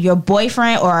 you know, your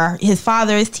boyfriend or his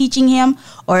father is teaching him?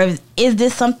 Or is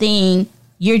this something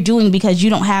you're doing because you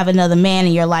don't have another man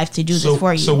in your life to do this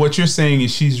for you? So what you're saying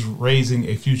is she's raising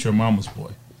a future mama's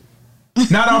boy.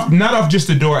 Not off just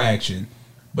the door action,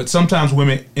 but sometimes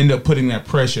women end up putting that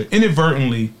pressure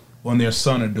inadvertently on their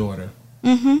son or daughter.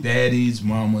 Daddies,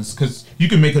 mamas, because you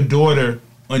can make a daughter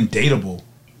undateable.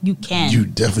 You can. You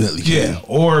definitely can. Yeah,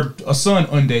 or a son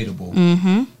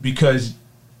undateable. Because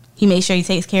He makes sure he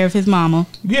takes care of his mama.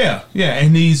 yeah,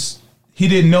 and he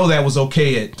didn't know that was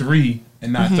okay at 3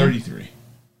 and not 33.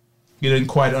 He didn't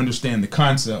quite understand the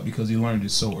concept because he learned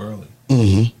it so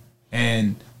early.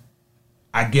 And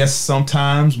I guess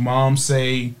sometimes moms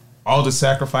say, all the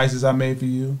sacrifices I made for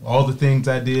you, all the things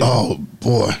I did. Oh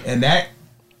boy. And that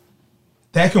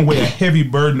can weigh a heavy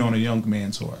burden on a young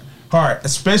man's heart,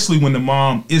 especially when the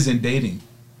mom isn't dating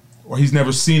or he's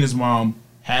never seen his mom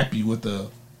happy with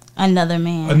Another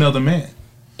man. another man.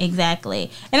 Exactly.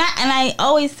 And I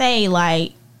always say,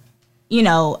 like, you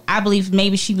know, I believe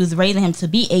maybe she was raising him to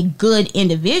be a good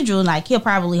individual. Like, he'll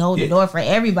probably hold the door for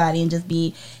everybody and just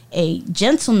be a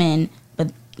gentleman.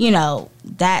 But, you know,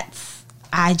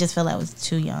 I just feel like it was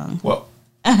too young. Well,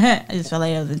 I just felt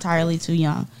like it was entirely too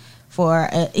young for.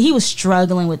 He was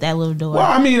struggling with that little door.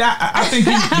 I mean, I think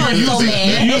I was so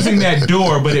mad. you're using that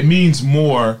door, but it means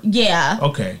more. Yeah.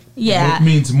 Okay. Yeah. It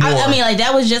means more. I mean, like,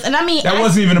 that was just, and I mean, that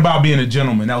wasn't even about being a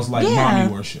gentleman. That was like Yeah.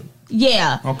 mommy worship.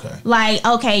 Yeah. Okay. Like,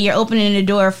 okay, you're opening the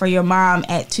door for your mom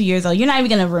at 2 years old. You're not even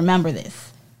going to remember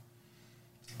this.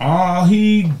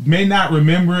 He may not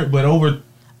remember it, but over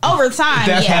Time, if that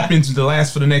yeah. happens to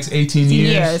last for the next 18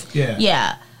 years.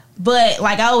 Yeah. But,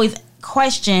 like, I always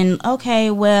question,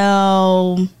 okay,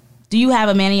 well, do you have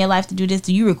a man in your life to do this?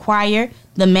 Do you require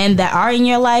the men that are in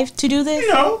your life to do this?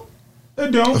 No, they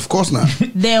don't. Of course not.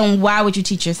 Then why would you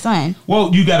teach your son?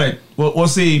 Well, you gotta. Well,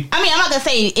 see. I mean, I'm not going to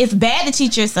say it's bad to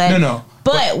teach your son. No.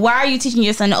 But why are you teaching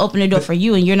your son to open the door for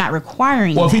you and you're not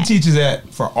requiring Well, if he that? teaches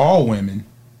that for all women,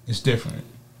 it's different.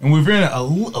 And we've been a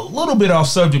little bit off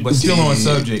subject, but still on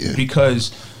subject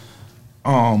because,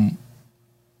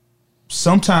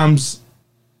 sometimes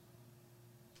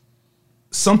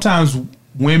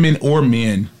women or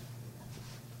men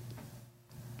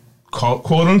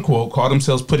quote unquote call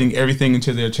themselves putting everything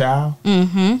into their child,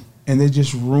 and they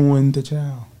just ruin the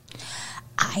child.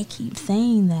 I keep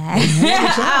saying that.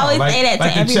 I always say that to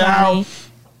everybody. Child,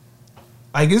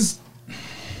 like it's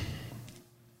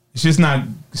just not.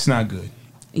 It's not good.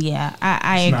 Yeah,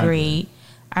 I agree.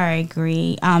 I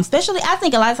agree. Especially, I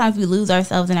think a lot of times we lose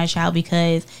ourselves in our child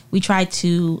because we try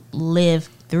to live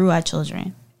through our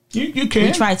children. You can.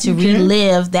 We try to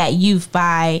relive that youth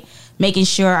by making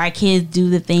sure our kids do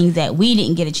the things that we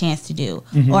didn't get a chance to do,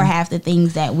 or have the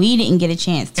things that we didn't get a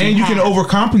chance to. And you have. can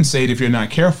overcompensate if you're not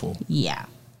careful. Yeah.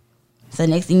 So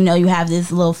next thing you know, you have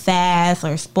this little fast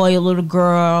or spoiled little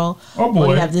girl. Oh boy.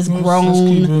 Or you have this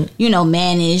grown,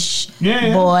 mannish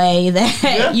boy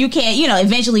that you can't,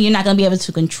 eventually you're not going to be able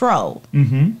to control.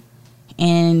 Mm-hmm.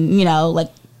 And,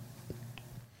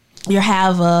 you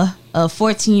have a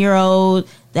 14-year-old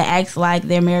that acts like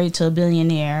they're married to a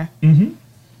billionaire. Mm-hmm.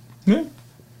 Yeah.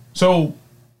 So,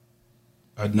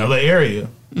 another area,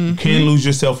 you can lose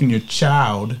yourself in your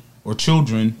child or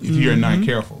children if you're not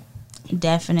careful.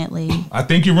 Definitely. I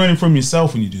think you're running from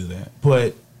yourself when you do that.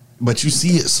 But you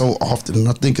see it so often, and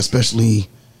I think especially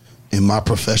in my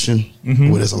profession,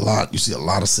 where there's you see a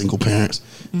lot of single parents,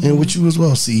 and what you as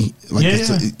well see, what you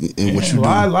do.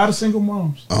 A lot of single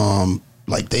moms.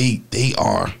 Like they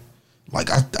are, like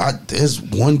there's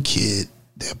one kid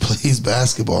that plays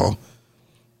basketball.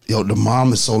 The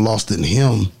mom is so lost in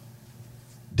him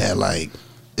that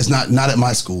it's not at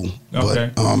my school.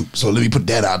 Okay. But so let me put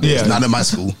that out there. Yeah. It's not at my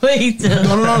school. Please do.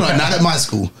 No, not at my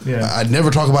school. Yeah. I'd never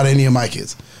talk about any of my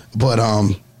kids. But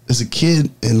there's a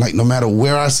kid, and no matter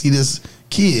where I see this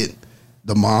kid,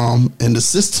 the mom and the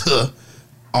sister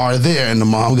are there, and the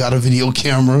mom got a video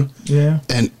camera. Yeah.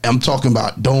 And I'm talking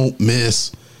about don't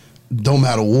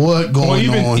matter what going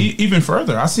on. Even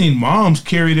further, I've seen moms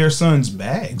carry their sons'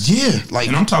 bags. Yeah.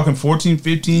 And I'm talking 14,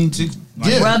 15, 16.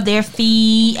 Rub their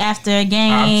feet after a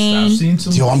game. I've seen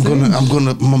some. Yo, I'm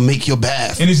gonna make your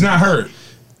bath. And he's not hurt.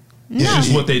 No. It's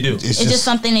just what they do. It's just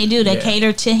something they do. They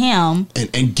cater to him.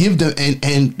 And give them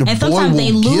and the and boy sometimes will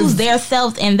they lose their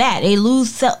self in that. They lose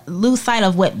sight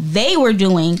of what they were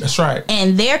doing. That's right.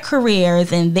 And their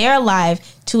careers and their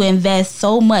life to invest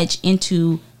so much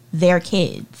into their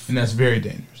kids. And that's very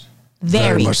dangerous.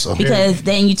 Very much so. Because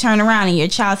then you turn around and your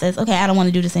child says, okay, I don't want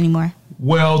to do this anymore.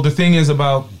 Well, the thing is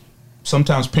about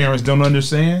sometimes parents don't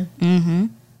understand. Mm-hmm.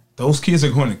 Those kids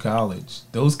are going to college.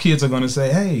 Those kids are going to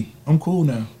say, hey, I'm cool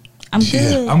now. I'm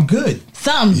good. I'm good.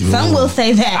 Some will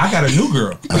say that. I got a new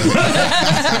girl.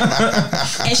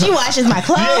 And she washes my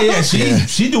clothes. Yeah.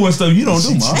 She doing stuff you don't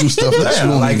do, Mom. She do stuff that you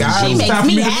don't do. She makes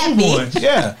me happy.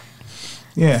 Yeah.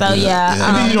 Yeah. So,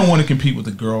 I think you don't want to compete with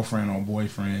a girlfriend or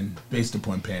boyfriend based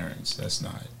upon parents. That's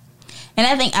not. And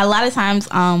I think a lot of times,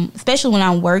 especially when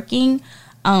I'm working,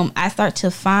 I start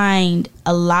to find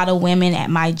a lot of women at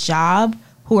my job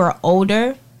who are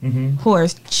older, who are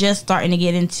just starting to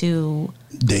get into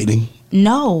dating.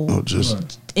 No,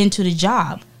 just into the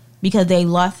job because they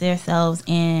lost themselves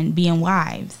in being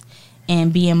wives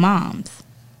and being moms.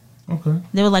 Okay.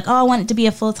 They were like, oh, I wanted to be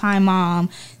a full-time mom,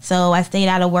 so I stayed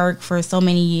out of work for so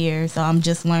many years, so I'm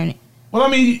just learning. Well, I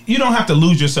mean, you don't have to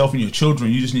lose yourself in your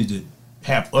children. You just need to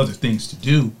have other things to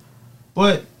do.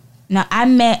 But now, I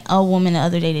met a woman the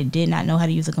other day that did not know how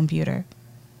to use a computer.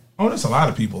 Oh, there's a lot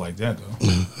of people like that, though.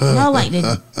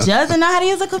 That doesn't know how to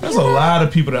use a computer? There's a lot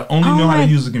of people that only know how to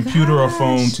use a computer or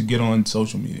phone to get on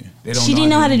social media. They don't. She didn't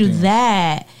know how to do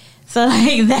that. So,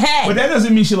 that. But that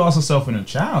doesn't mean she lost herself in a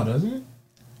child, does it?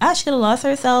 She could have lost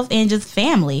herself in just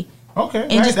family. Okay.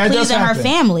 And just pleasing her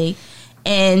family.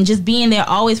 And just being there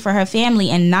always for her family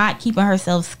and not keeping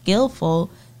herself skillful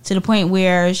to the point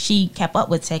where she kept up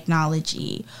with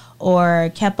technology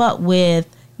or kept up with,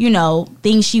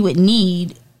 things she would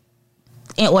need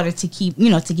in order to keep,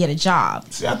 to get a job.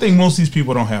 See, I think most of these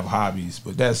people don't have hobbies,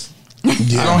 but that's, I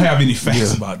don't have any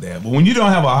facts about that. But when you don't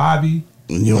have a hobby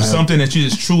or something that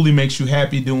just truly makes you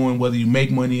happy doing, whether you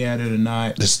make money at it or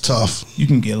not, it's tough. You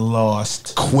can get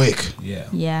lost quick. Yeah.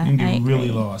 Yeah. You can get really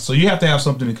lost. So you have to have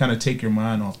something to kind of take your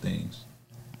mind off things.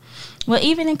 Well,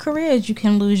 even in careers, you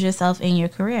can lose yourself in your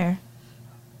career.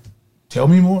 Tell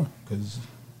me more, because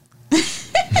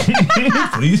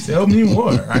please tell me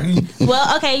more.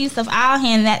 Well, okay, Yusuf, I'll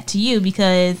hand that to you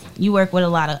because you work with a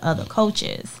lot of other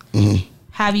coaches. Mm-hmm.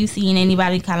 Have you seen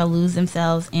anybody kind of lose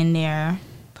themselves in their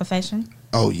profession?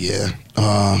 Oh, yeah.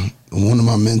 One of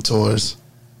my mentors,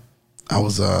 I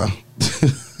was,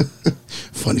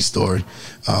 funny story.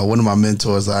 One of my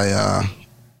mentors, I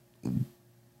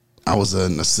was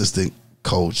an assistant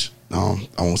coach. I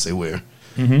won't say where,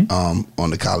 on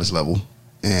the college level.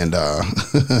 And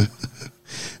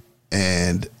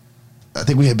and I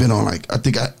think we had been on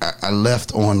I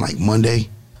left on like Monday.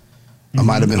 I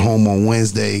might have been home on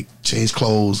Wednesday, changed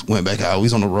clothes, went back out. We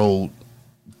was on the road,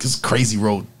 just crazy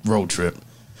road trip.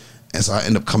 And so I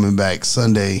end up coming back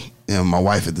Sunday, and my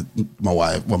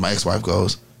ex-wife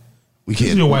goes, we can't.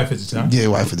 This is your wife at the time? Yeah,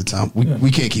 wife at the time.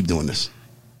 We can't keep doing this.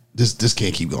 This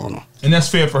can't keep going on. And that's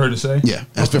fair for her to say? Yeah,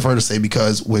 that's fair for her to say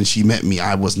because when she met me,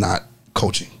 I was not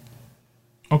coaching.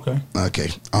 Okay.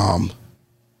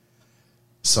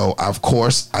 So, of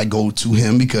course, I go to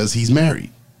him because he's married.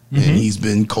 And he's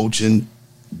been coaching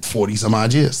 40 some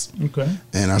odd years. Okay.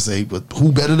 And I say, but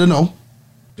who better to know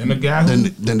than the guy than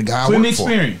the guy I work work for?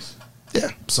 Experience.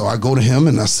 Yeah. So I go to him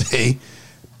and I say,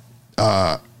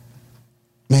 man,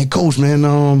 coach,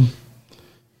 man,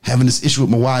 having this issue with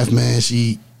my wife, man,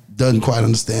 she doesn't quite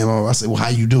understand. I said, well, how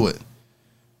you do it?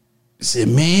 He said,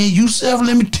 man, Yusef,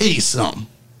 let me tell you something.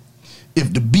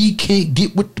 If the B can't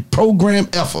get with the program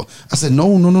effort, I said,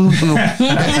 no. that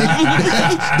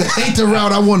ain't the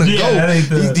route I want to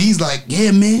go. He's like,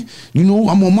 yeah, man,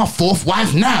 I'm on my fourth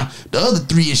wife now. The other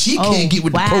three, and she can't get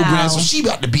with the program, so she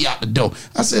about to be out the door.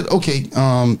 I said, okay, He's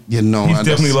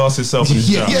definitely lost himself in his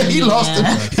job. Yeah, he lost him.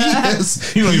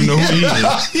 He don't even know who he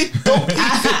is.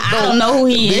 I don't know who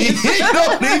he is. He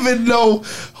don't even know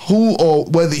who or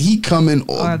whether he coming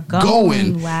or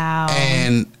going. Wow.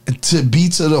 And to be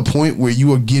to the point where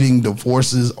you are getting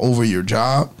divorces over your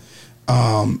job,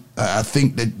 I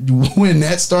think that when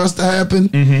that starts to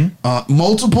happen,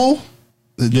 multiple,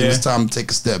 then it's time to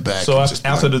take a step back. So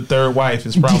after the third wife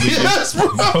is probably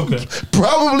okay.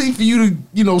 Probably for you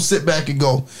to sit back and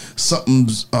go something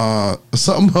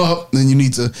up. Then you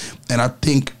need to, and I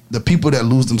think the people that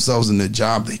lose themselves in their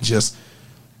job,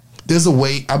 there's a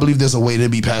way. I believe there's a way to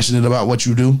be passionate about what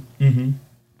you do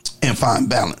and find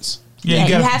balance. Yeah,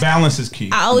 you got balance is key.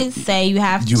 I always say you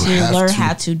have to learn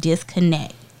how to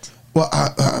disconnect. Well,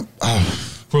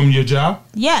 from your job?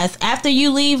 Yes. After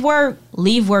you leave work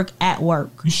at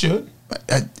work. You should.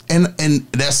 And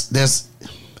that's.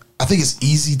 I think it's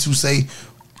easy to say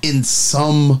in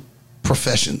some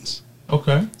professions.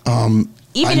 Okay.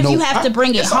 Even if you have to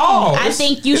bring it home, I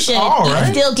think you should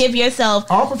still give yourself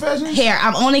all professions. Here,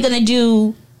 I'm only gonna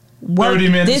do work, 30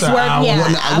 minutes this an work. hour. Yeah,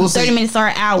 Well, I will 30 say, minutes or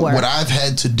an hour. What I've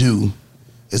had to do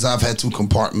is I've had to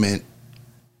compartment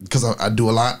because I do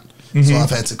a lot. So I've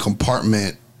had to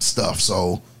compartment stuff.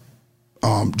 So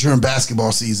during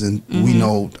basketball season, we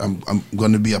know I'm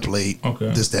going to be up late.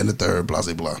 Okay. This, that, and the third, blah,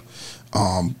 blah, blah.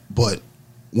 But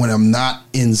when I'm not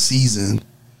in season,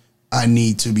 I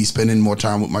need to be spending more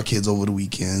time with my kids over the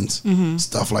weekends,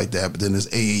 stuff like that. But then there's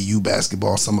AAU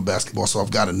basketball, summer basketball. So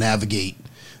I've got to navigate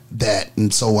that.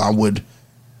 And so I would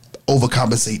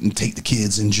overcompensate and take the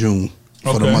kids in June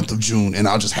for the month of June, and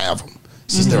I'll just have them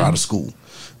since they're out of school.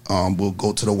 We'll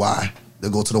go to the Y.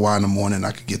 They'll go to the Y in the morning.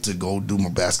 I could get to go do my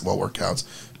basketball workouts,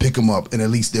 pick them up, and at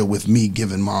least they're with me,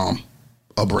 giving mom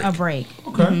a break.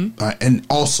 Okay. And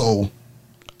also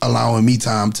allowing me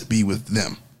time to be with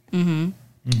them.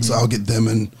 So I'll get them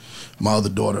and my other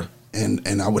daughter,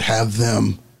 and I would have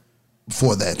them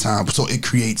for that time. So it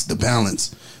creates the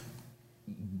balance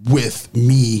with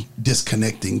me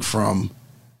disconnecting from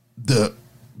the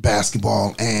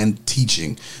basketball and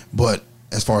teaching. But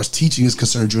as far as teaching is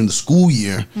concerned, during the school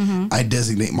year, I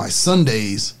designate my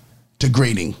Sundays to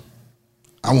grading.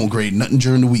 I won't grade nothing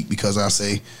during the week because I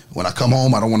say when I come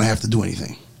home, I don't want to have to do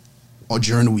anything. Or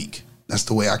during the week. That's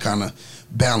the way I kind of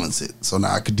balance it. So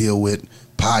now I could deal with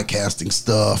podcasting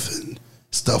stuff and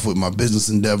stuff with my business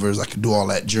endeavors. I could do all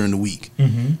that during the week.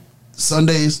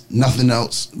 Sundays, nothing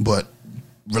else but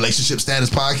relationship status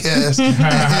podcast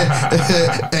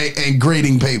and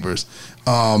grading papers.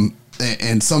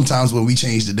 And sometimes when we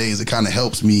change the days, it kind of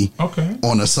helps me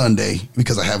on a Sunday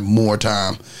because I have more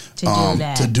time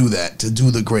to do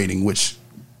the grading, which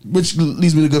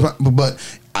leads me to good. But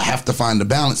I have to find the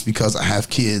balance because I have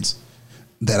kids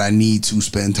that I need to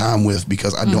spend time with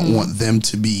because I don't want them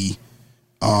to be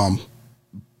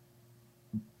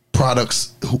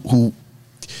products who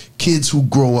kids who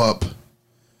grow up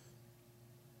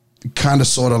kind of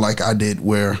sort of like I did,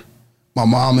 where my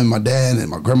mom and my dad and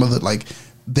my grandmother, like,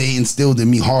 they instilled in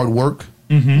me hard work,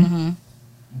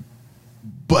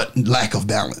 but lack of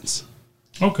balance.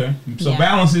 Okay. So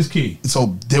balance is key.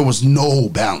 So there was no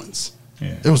balance.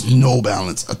 Yeah. There was no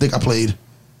balance. I think I played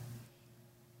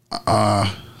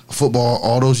football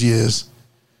all those years.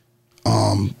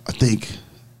 I think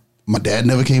my dad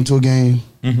never came to a game.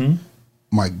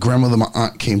 My grandmother, my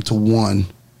aunt came to one.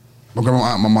 My grandma,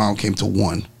 my aunt, my mom came to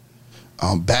one.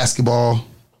 Basketball,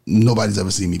 nobody's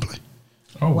ever seen me play.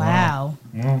 Oh, wow.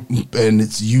 And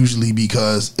it's usually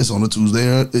because it's on a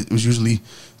Tuesday. It was usually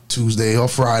Tuesday or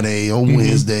Friday or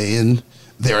Wednesday, and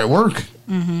they're at work.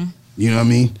 Mm-hmm. You know what I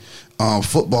mean?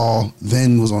 Football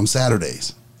then was on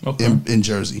Saturdays in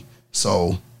Jersey.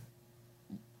 So,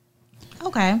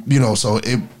 okay, you know, so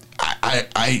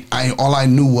I all I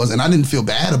knew was, and I didn't feel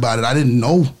bad about it. I didn't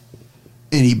know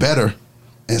any better,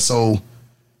 and so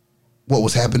what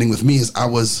was happening with me is I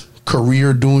was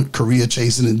career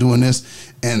chasing and doing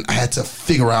this, and I had to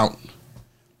figure out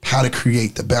how to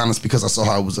create the balance because I saw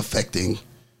how it was affecting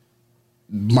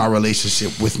my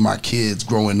relationship with my kids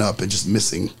growing up and just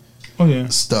missing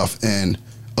stuff. And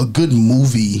a good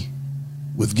movie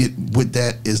with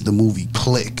that is the movie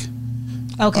Click.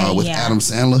 Okay, with Adam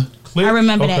Sandler. Click? I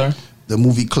remember that. The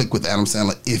movie Click with Adam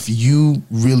Sandler. If you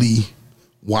really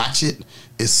watch it,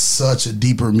 it's such a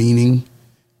deeper meaning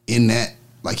in that.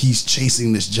 Like, he's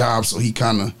chasing this job, so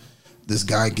this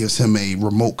guy gives him a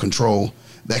remote control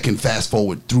that can fast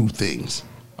forward through things.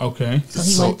 Okay.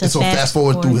 So fast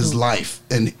forward through his life,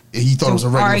 and he thought it was a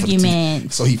regular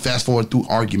argument. So he fast forward through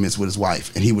arguments with his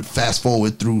wife, and he would fast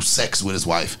forward through sex with his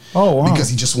wife. Oh, wow. Because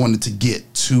he just wanted to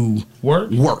get to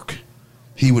work.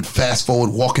 He would fast forward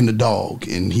walking the dog,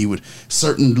 and he would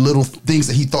certain little things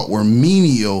that he thought were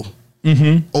menial.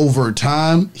 Over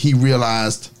time, he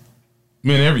realized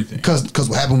meant everything. Because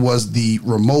what happened was the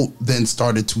remote then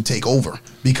started to take over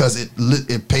because it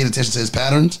paid attention to his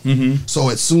patterns. So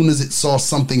as soon as it saw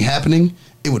something happening,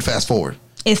 it would fast forward.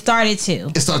 It started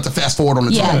to fast forward on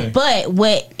its own. But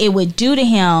what it would do to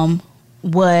him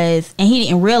was, and he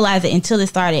didn't realize it until it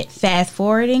started fast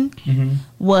forwarding,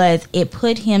 was it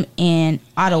put him in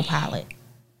autopilot.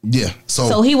 Yeah.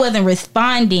 So he wasn't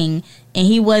responding, and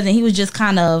he was just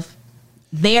kind of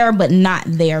there but not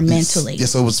there mentally. Yeah,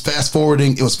 so it was fast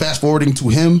forwarding. It was fast forwarding to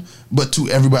him, but to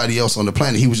everybody else on the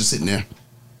planet. He was just sitting there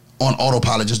on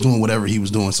autopilot, just doing whatever he was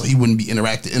doing. So he wouldn't be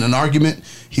interacting in an argument.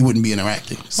 He wouldn't be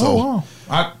interacting. So wow.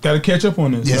 I got to catch up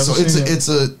on this. Yeah, so it's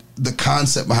the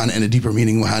concept behind it and the deeper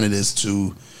meaning behind it is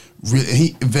to really.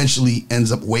 He eventually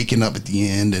ends up waking up at the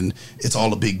end, and it's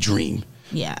all a big dream.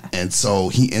 Yeah, and so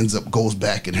he goes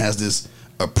back and has this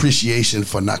appreciation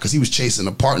for because he was chasing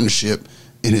a partnership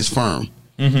in his firm.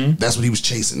 That's what he was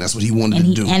chasing. That's what he wanted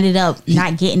to do. And he ended up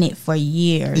not getting it for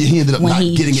years. He ended up when not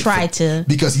he getting tried it to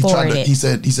because he tried to. He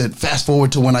said fast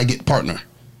forward to when I get partner.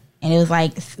 And it was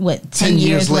like 10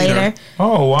 years later.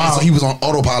 Oh wow! And so he was on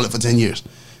autopilot for 10 years.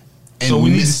 And so we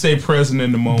need to stay present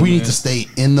in the moment. We need to stay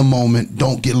in the moment.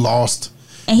 Don't get lost.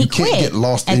 And he quit. Can't get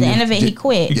lost. At the end of it, he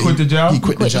quit. He quit the job. He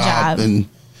quit the job and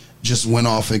just went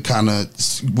off and kind of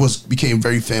became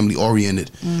very family oriented.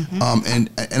 And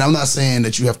I'm not saying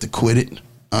that you have to quit it.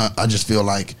 I just feel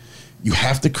like you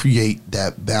have to create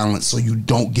that balance so you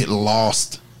don't get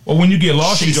lost. Well, when you get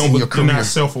lost, you're not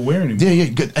self-aware anymore. Yeah,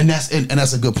 good. And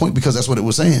that's a good point because that's what it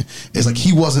was saying. It's like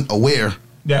he wasn't aware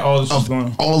that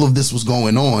all of this was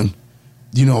going on.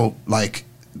 You know, like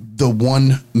the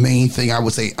one main thing I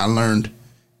would say I learned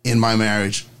in my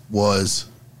marriage was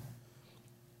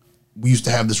we used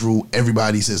to have this rule: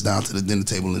 everybody sits down to the dinner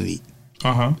table and eat.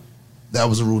 That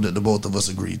was a rule that the both of us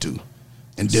agreed to.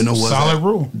 And dinner was solid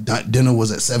rule. Dinner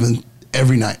was at 7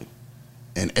 every night,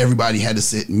 and everybody had to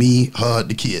sit. Me, her,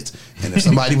 the kids, and if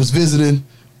somebody was visiting,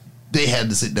 they had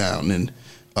to sit down. And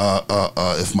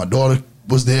if my daughter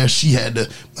was there, she had to.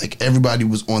 Like everybody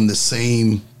was on the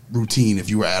same routine. If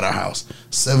you were at our house,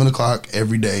 7 o'clock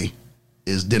every day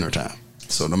is dinner time.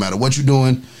 So no matter what you're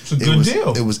doing, it's a good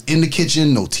deal. It was in the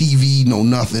kitchen, no TV, no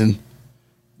nothing.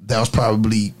 That was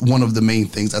probably one of the main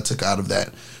things I took out of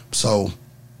that. So.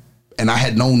 And I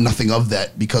had known nothing of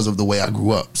that because of the way I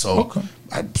grew up. So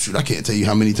I can't tell you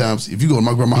how many times. If you go to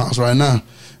my grandma's house right now,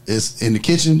 it's in the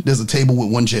kitchen. There's a table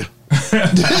with one chair.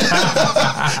 Like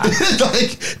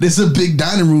there's a big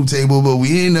dining room table, but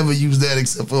we ain't never used that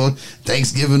except for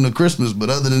Thanksgiving or Christmas.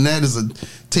 But other than that, it's a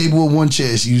table with one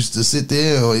chair. She used to sit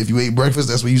there, or if you ate breakfast,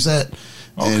 that's where you sat.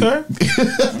 Okay.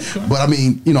 But I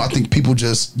mean, I think people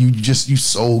you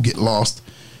so get lost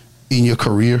in your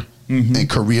career and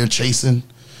career chasing.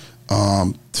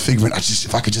 Figuring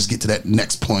if I could just get to that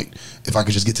next point, if I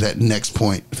could just get to that next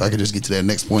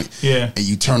point, yeah. And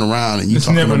you turn around and it's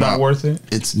never not worth it.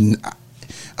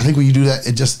 I think when you do that,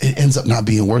 it ends up not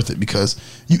being worth it because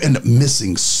you end up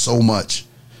missing so much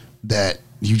that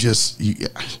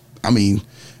I mean,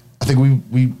 I think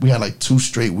we had like 2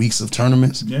 straight weeks of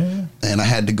tournaments. Yeah. And I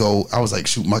had to go. I was like,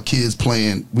 shoot, my kids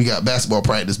playing. We got basketball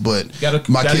practice, but gotta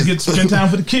get spend time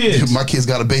for the kids. My kids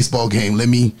got a baseball game.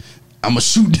 I'm gonna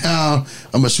shoot down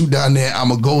there. I'm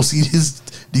gonna go see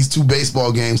these 2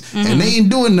 baseball games, and they ain't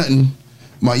doing nothing.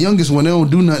 My youngest one, they don't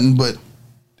do nothing but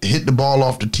hit the ball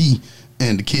off the tee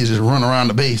and the kids just run around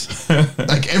the base.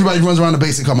 Like everybody runs around the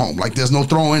base and come home. Like there's no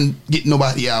throwing, getting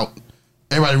nobody out.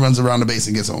 Everybody runs around the base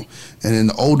and gets home. And then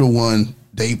the older one,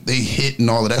 they hit and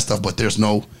all of that stuff, but there's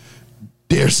no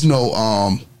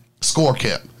score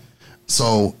kept.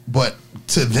 So, but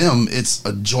to them, it's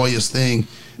a joyous thing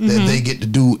that they get to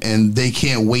do, and they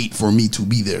can't wait for me to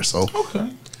be there. So, Okay.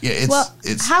 yeah,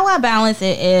 it's how I balance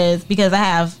it is because I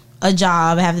have a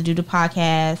job, I have to do the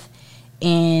podcast,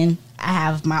 and I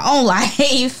have my own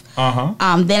life. Then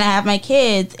I have my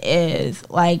kids. Is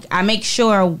like I make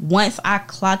sure once I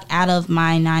clock out of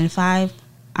my 9 to 5,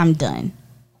 I'm done.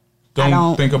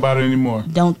 Don't think about it anymore.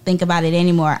 Don't think about it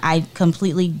anymore. I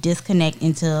completely disconnect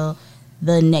until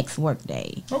the next work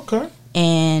day. Okay.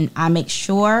 And I make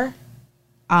sure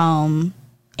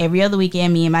every other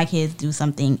weekend me and my kids do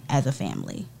something as a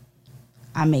family.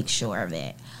 I make sure of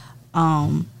that.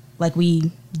 Like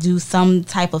we do some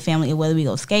type of family, whether we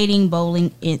go skating,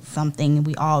 bowling, it's something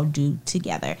we all do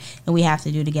together. And we have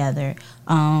to do together.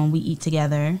 We eat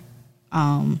together.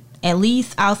 At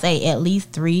least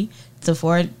 3 to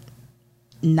 4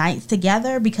 nights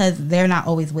together because they're not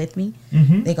always with me.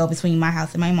 They go between my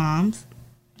house and my mom's.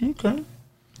 Okay.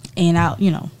 And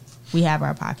we have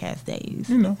our podcast days.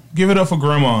 Give it up for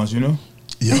grandmas,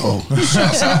 Yo,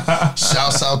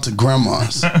 shouts out to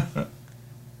grandmas.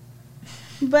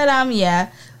 But yeah.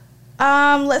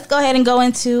 Let's go ahead and go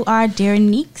into our Dear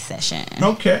Neek session.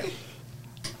 Okay.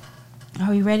 Are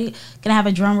we ready? Can I have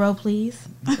a drum roll, please?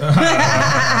 Hold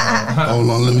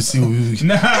on, let me see what we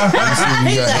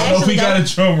got. We got a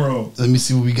drum roll. Let me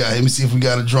see what we got. Let me see if we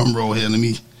got a drum roll here.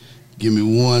 Give me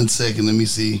 1 second. Let me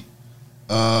see.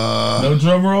 No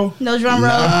drum roll? No drum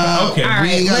roll? Okay. We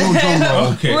ain't got no drum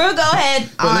roll. Okay. We'll go ahead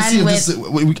But let's see if with... this is,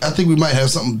 I think we might have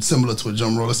something similar to a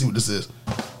drum roll. Let's see what this is.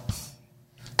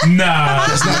 Nah.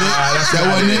 That's not it? That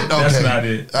wasn't it? Okay. That's not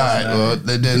it. All right. Well,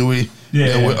 then we'll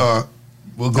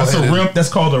go That's ahead. a rim. That's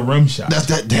called a rim shot. That's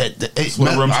that. Hey, what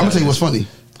a man, rim I'm shot gonna tell you is. what's funny.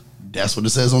 That's what it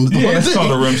says on the Yeah, it's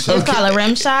called a rim shot. It's called a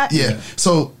rim shot? Yeah.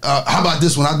 So how about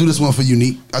this one? I'll do this one for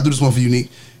Unique.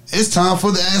 It's time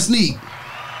for the Ask Neek.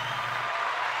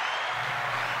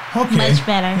 Okay. Much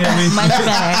better. Much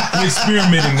better. I'm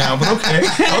experimenting now, but okay.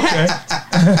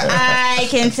 I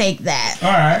can take that. All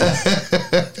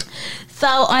right. So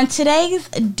on today's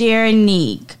Dear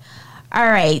Neek, all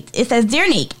right, it says, Dear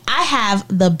Neek, I have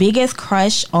the biggest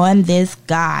crush on this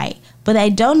guy, but I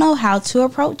don't know how to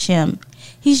approach him.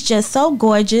 He's just so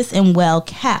gorgeous and well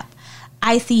kept.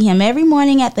 I see him every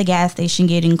morning at the gas station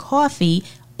getting coffee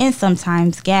and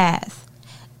sometimes gas.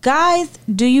 Guys,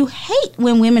 do you hate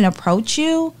when women approach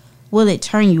you? Will it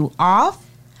turn you off?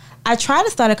 I try to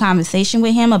start a conversation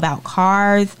with him about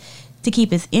cars to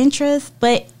keep his interest,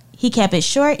 but he kept it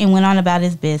short and went on about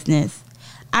his business.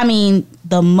 I mean,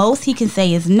 the most he can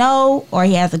say is no, or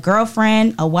he has a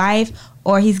girlfriend, a wife,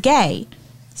 or he's gay.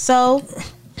 So,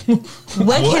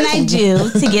 what can I do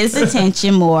to get his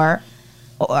attention more,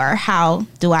 or how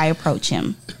do I approach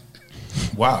him?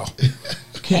 Wow.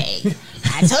 Hey,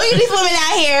 I told you these women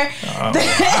out here,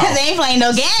 they ain't playing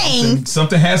no games.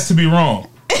 Something has to be wrong.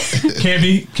 Can't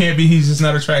be. He's just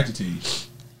not attracted to you.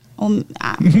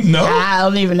 No. I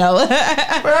don't even know.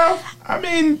 Well, I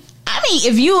mean,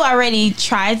 if you already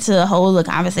tried to hold a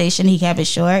conversation, he kept it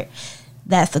short.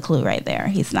 That's the clue right there.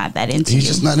 He's not that into you. He's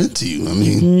just not into you. I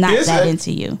mean, not is that it?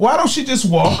 into you. Why don't she just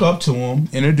walk up to him,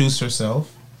 introduce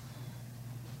herself,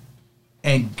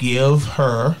 and give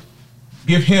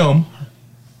him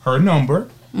her number,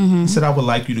 and said, I would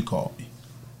like you to call me.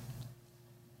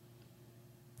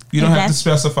 You don't have to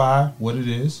specify what it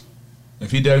is. If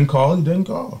he doesn't call, he doesn't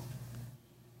call.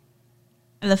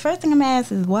 The first thing I'm going to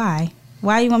ask is why?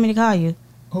 Why do you want me to call you?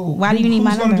 Why do you need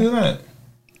my Who's number? going to do that?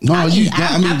 no, I'm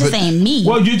just saying me.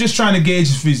 Well, you're just trying to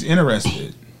gauge if he's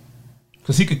interested.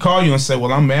 Because he could call you and say,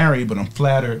 well, I'm married, but I'm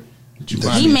flattered that you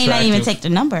find He me may not even attractive. take the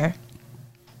number.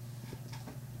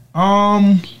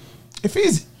 If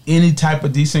he's any type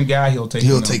of decent guy, he'll take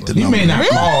the number. He may not Really?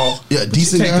 call. Yeah, but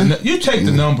decent you guy? You take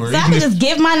the number. So I even can if- just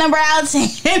give my number out to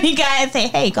any guy and say,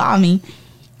 hey, call me.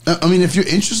 I mean, if you're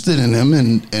interested in him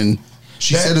and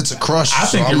she said it's a crush, I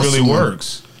think so it I'm really assuming-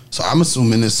 works. So I'm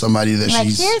assuming it's somebody that Like,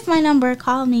 she's. here's my number.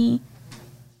 Call me.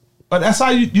 But that's how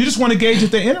you just want to gauge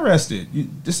if they're interested.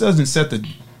 This doesn't set the.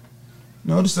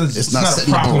 No, this doesn't. It's not not a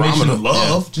setting the proclamation of barometer.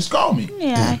 love. Yeah. Just call me.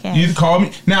 Yeah, okay. You either call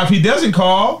me now. If he doesn't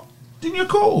call, then you're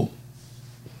cool.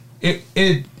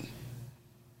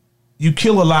 You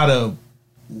kill a lot of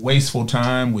wasteful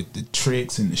time with the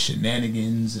tricks and the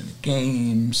shenanigans and the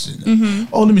games. And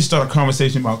oh, let me start a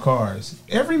conversation about cars.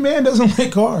 Every man doesn't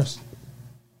like cars.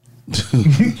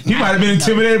 He might have been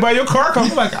intimidated by your car.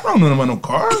 I'm like, I don't know about no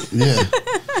car. Yeah.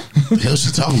 The hell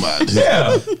she talking about?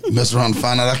 Yeah. Mess around and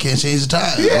find out I can't change the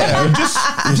tire. Yeah,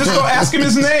 just go ask him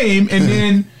his name, and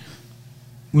then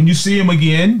when you see him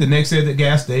again the next day at the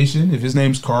gas station, if his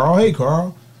name's Carl, hey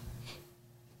Carl,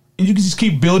 and you can just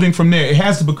keep building from there. It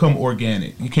has to become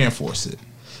organic. You can't force it.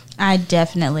 I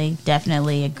definitely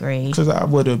agree. Because I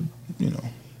would have,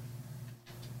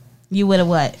 You would have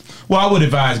what? Well, I would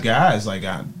advise guys like,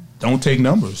 don't take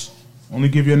numbers. Only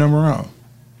give your number out.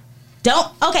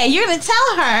 Okay, you're gonna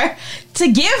tell her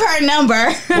to give her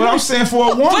number. What I'm saying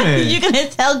for a woman. You're gonna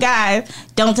tell guys,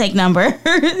 don't take numbers.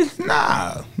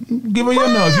 Nah. Give her your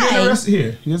number. If you're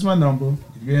interested, here's my number.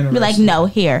 If you're interested. Be like, no,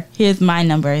 here's my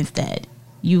number instead.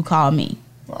 You call me.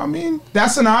 Well, I mean,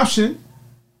 that's an option.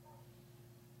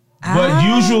 But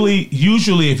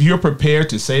usually if you're prepared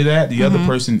to say that, the other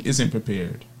person isn't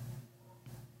prepared.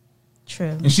 True.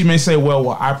 And she may say, well,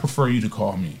 I prefer you to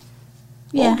call me.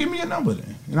 Yeah. Well, give me your number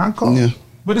then, and I'll call. Yeah.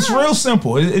 But it's real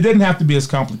simple. It doesn't have to be as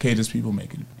complicated as people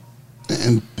make it.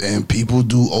 And people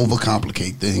do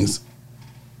overcomplicate things.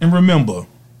 And remember,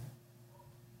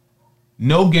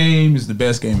 no game is the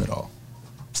best game at all.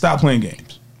 Stop playing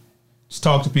games. Just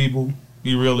talk to people.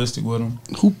 Be realistic with them.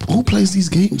 Who plays these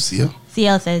games, CL?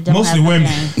 CL said don't Mostly have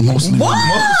women. Mostly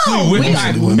Whoa! women. We are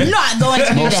not going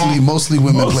to do that. Mostly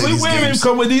women play Mostly these women games.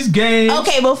 come with these games.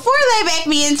 Okay, before they back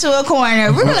me into a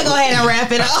corner, we're gonna go ahead and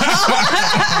wrap it up.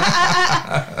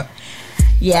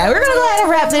 Yeah, we're gonna go ahead and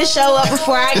wrap this show up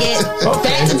before I get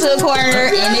backed into a corner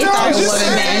and they start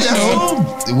women bashing.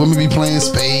 The women be playing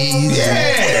spades.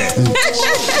 Yeah.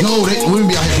 No, women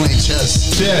be out here playing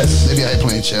chess. Chess. They be out here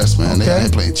playing chess, man. They out here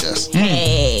playing chess.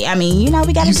 Hey, I mean, we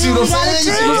gotta You do see what what we I'm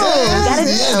saying? gotta You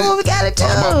see what I'm saying? do. We gotta do what we gotta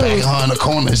Talk about do. banging her in the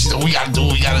corner. She said, we gotta do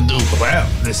what we gotta do. Well,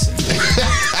 listen.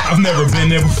 I've never been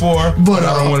there before, but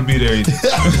I don't want to be there either.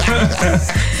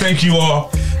 Thank you all.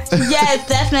 Yes,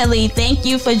 definitely. Thank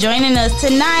you for joining us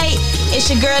tonight. It's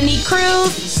your girl, Neat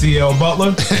Cruz. CL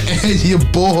Butler. And your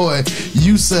boy,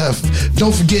 Yusef.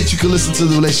 Don't forget you can listen to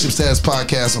the Relationship Status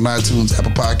Podcast on iTunes,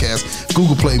 Apple Podcasts,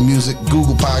 Google Play Music,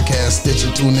 Google Podcasts, Stitcher,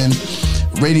 TuneIn,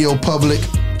 Radio Public,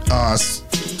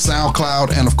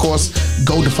 SoundCloud, and of course,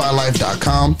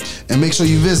 GoDefyLife.com. And make sure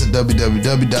you visit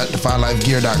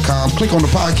www.defylifegear.com. Click on the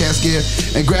podcast gear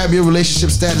and grab your Relationship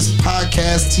Status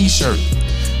Podcast t-shirt.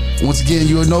 Once again,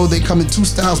 you'll know they come in two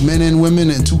styles, men and women,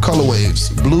 and two color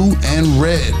waves, blue and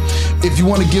red. If you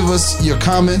want to give us your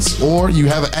comments or you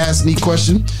have an Ask Neat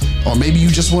question, or maybe you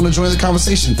just want to join the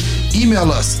conversation,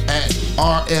 email us at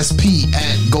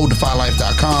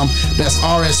rsp@godefylife.com. That's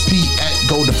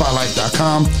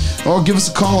rsp@godefylife.com. Or give us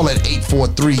a call at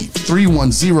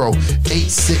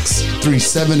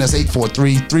 843-310-8637. That's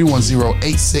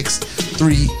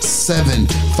 843-310-8637.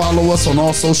 Follow us on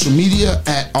all social media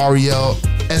at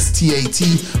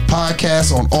RELSTAT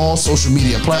Podcast on all social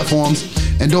media platforms.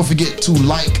 And don't forget to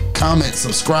like, comment,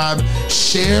 subscribe,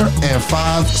 share, and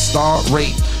 5-star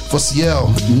rate. For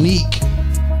CL, Neek,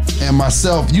 and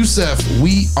myself, Yusef,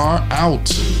 we are out.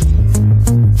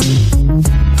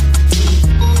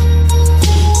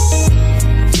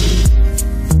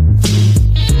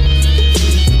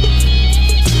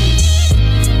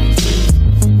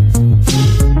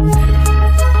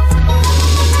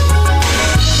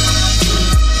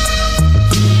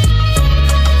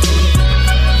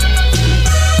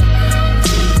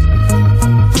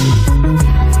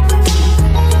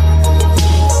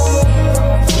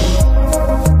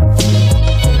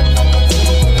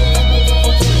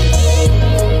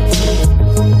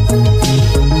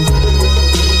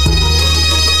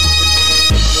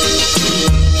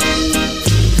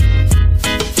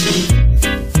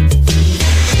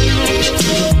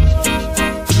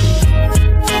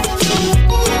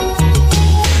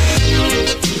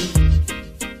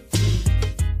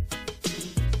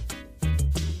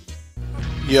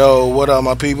 Yo, what up,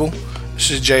 my people? This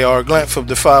is J.R. Glent from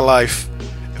Defy Life.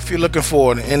 If you're looking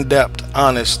for an in-depth,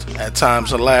 honest, at times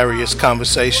hilarious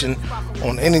conversation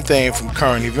on anything from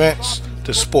current events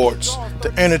to sports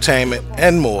to entertainment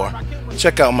and more,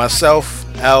 check out myself,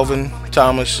 Alvin,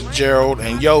 Thomas, Gerald,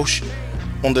 and Yosh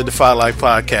on the Defy Life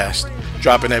podcast.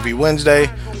 Dropping every Wednesday,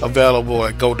 available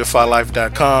at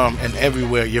GoDefyLife.com and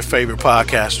everywhere your favorite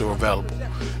podcasts are available.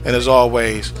 And as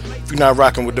always, if you're not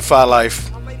rocking with Defy Life,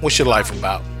 what's your life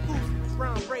about?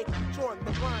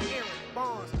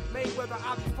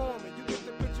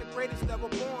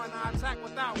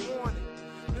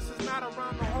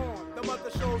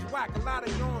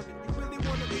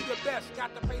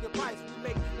 Got to pay the price. We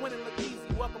make winning look easy.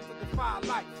 Welcome to Defy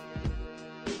Life.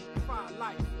 Defy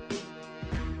Life.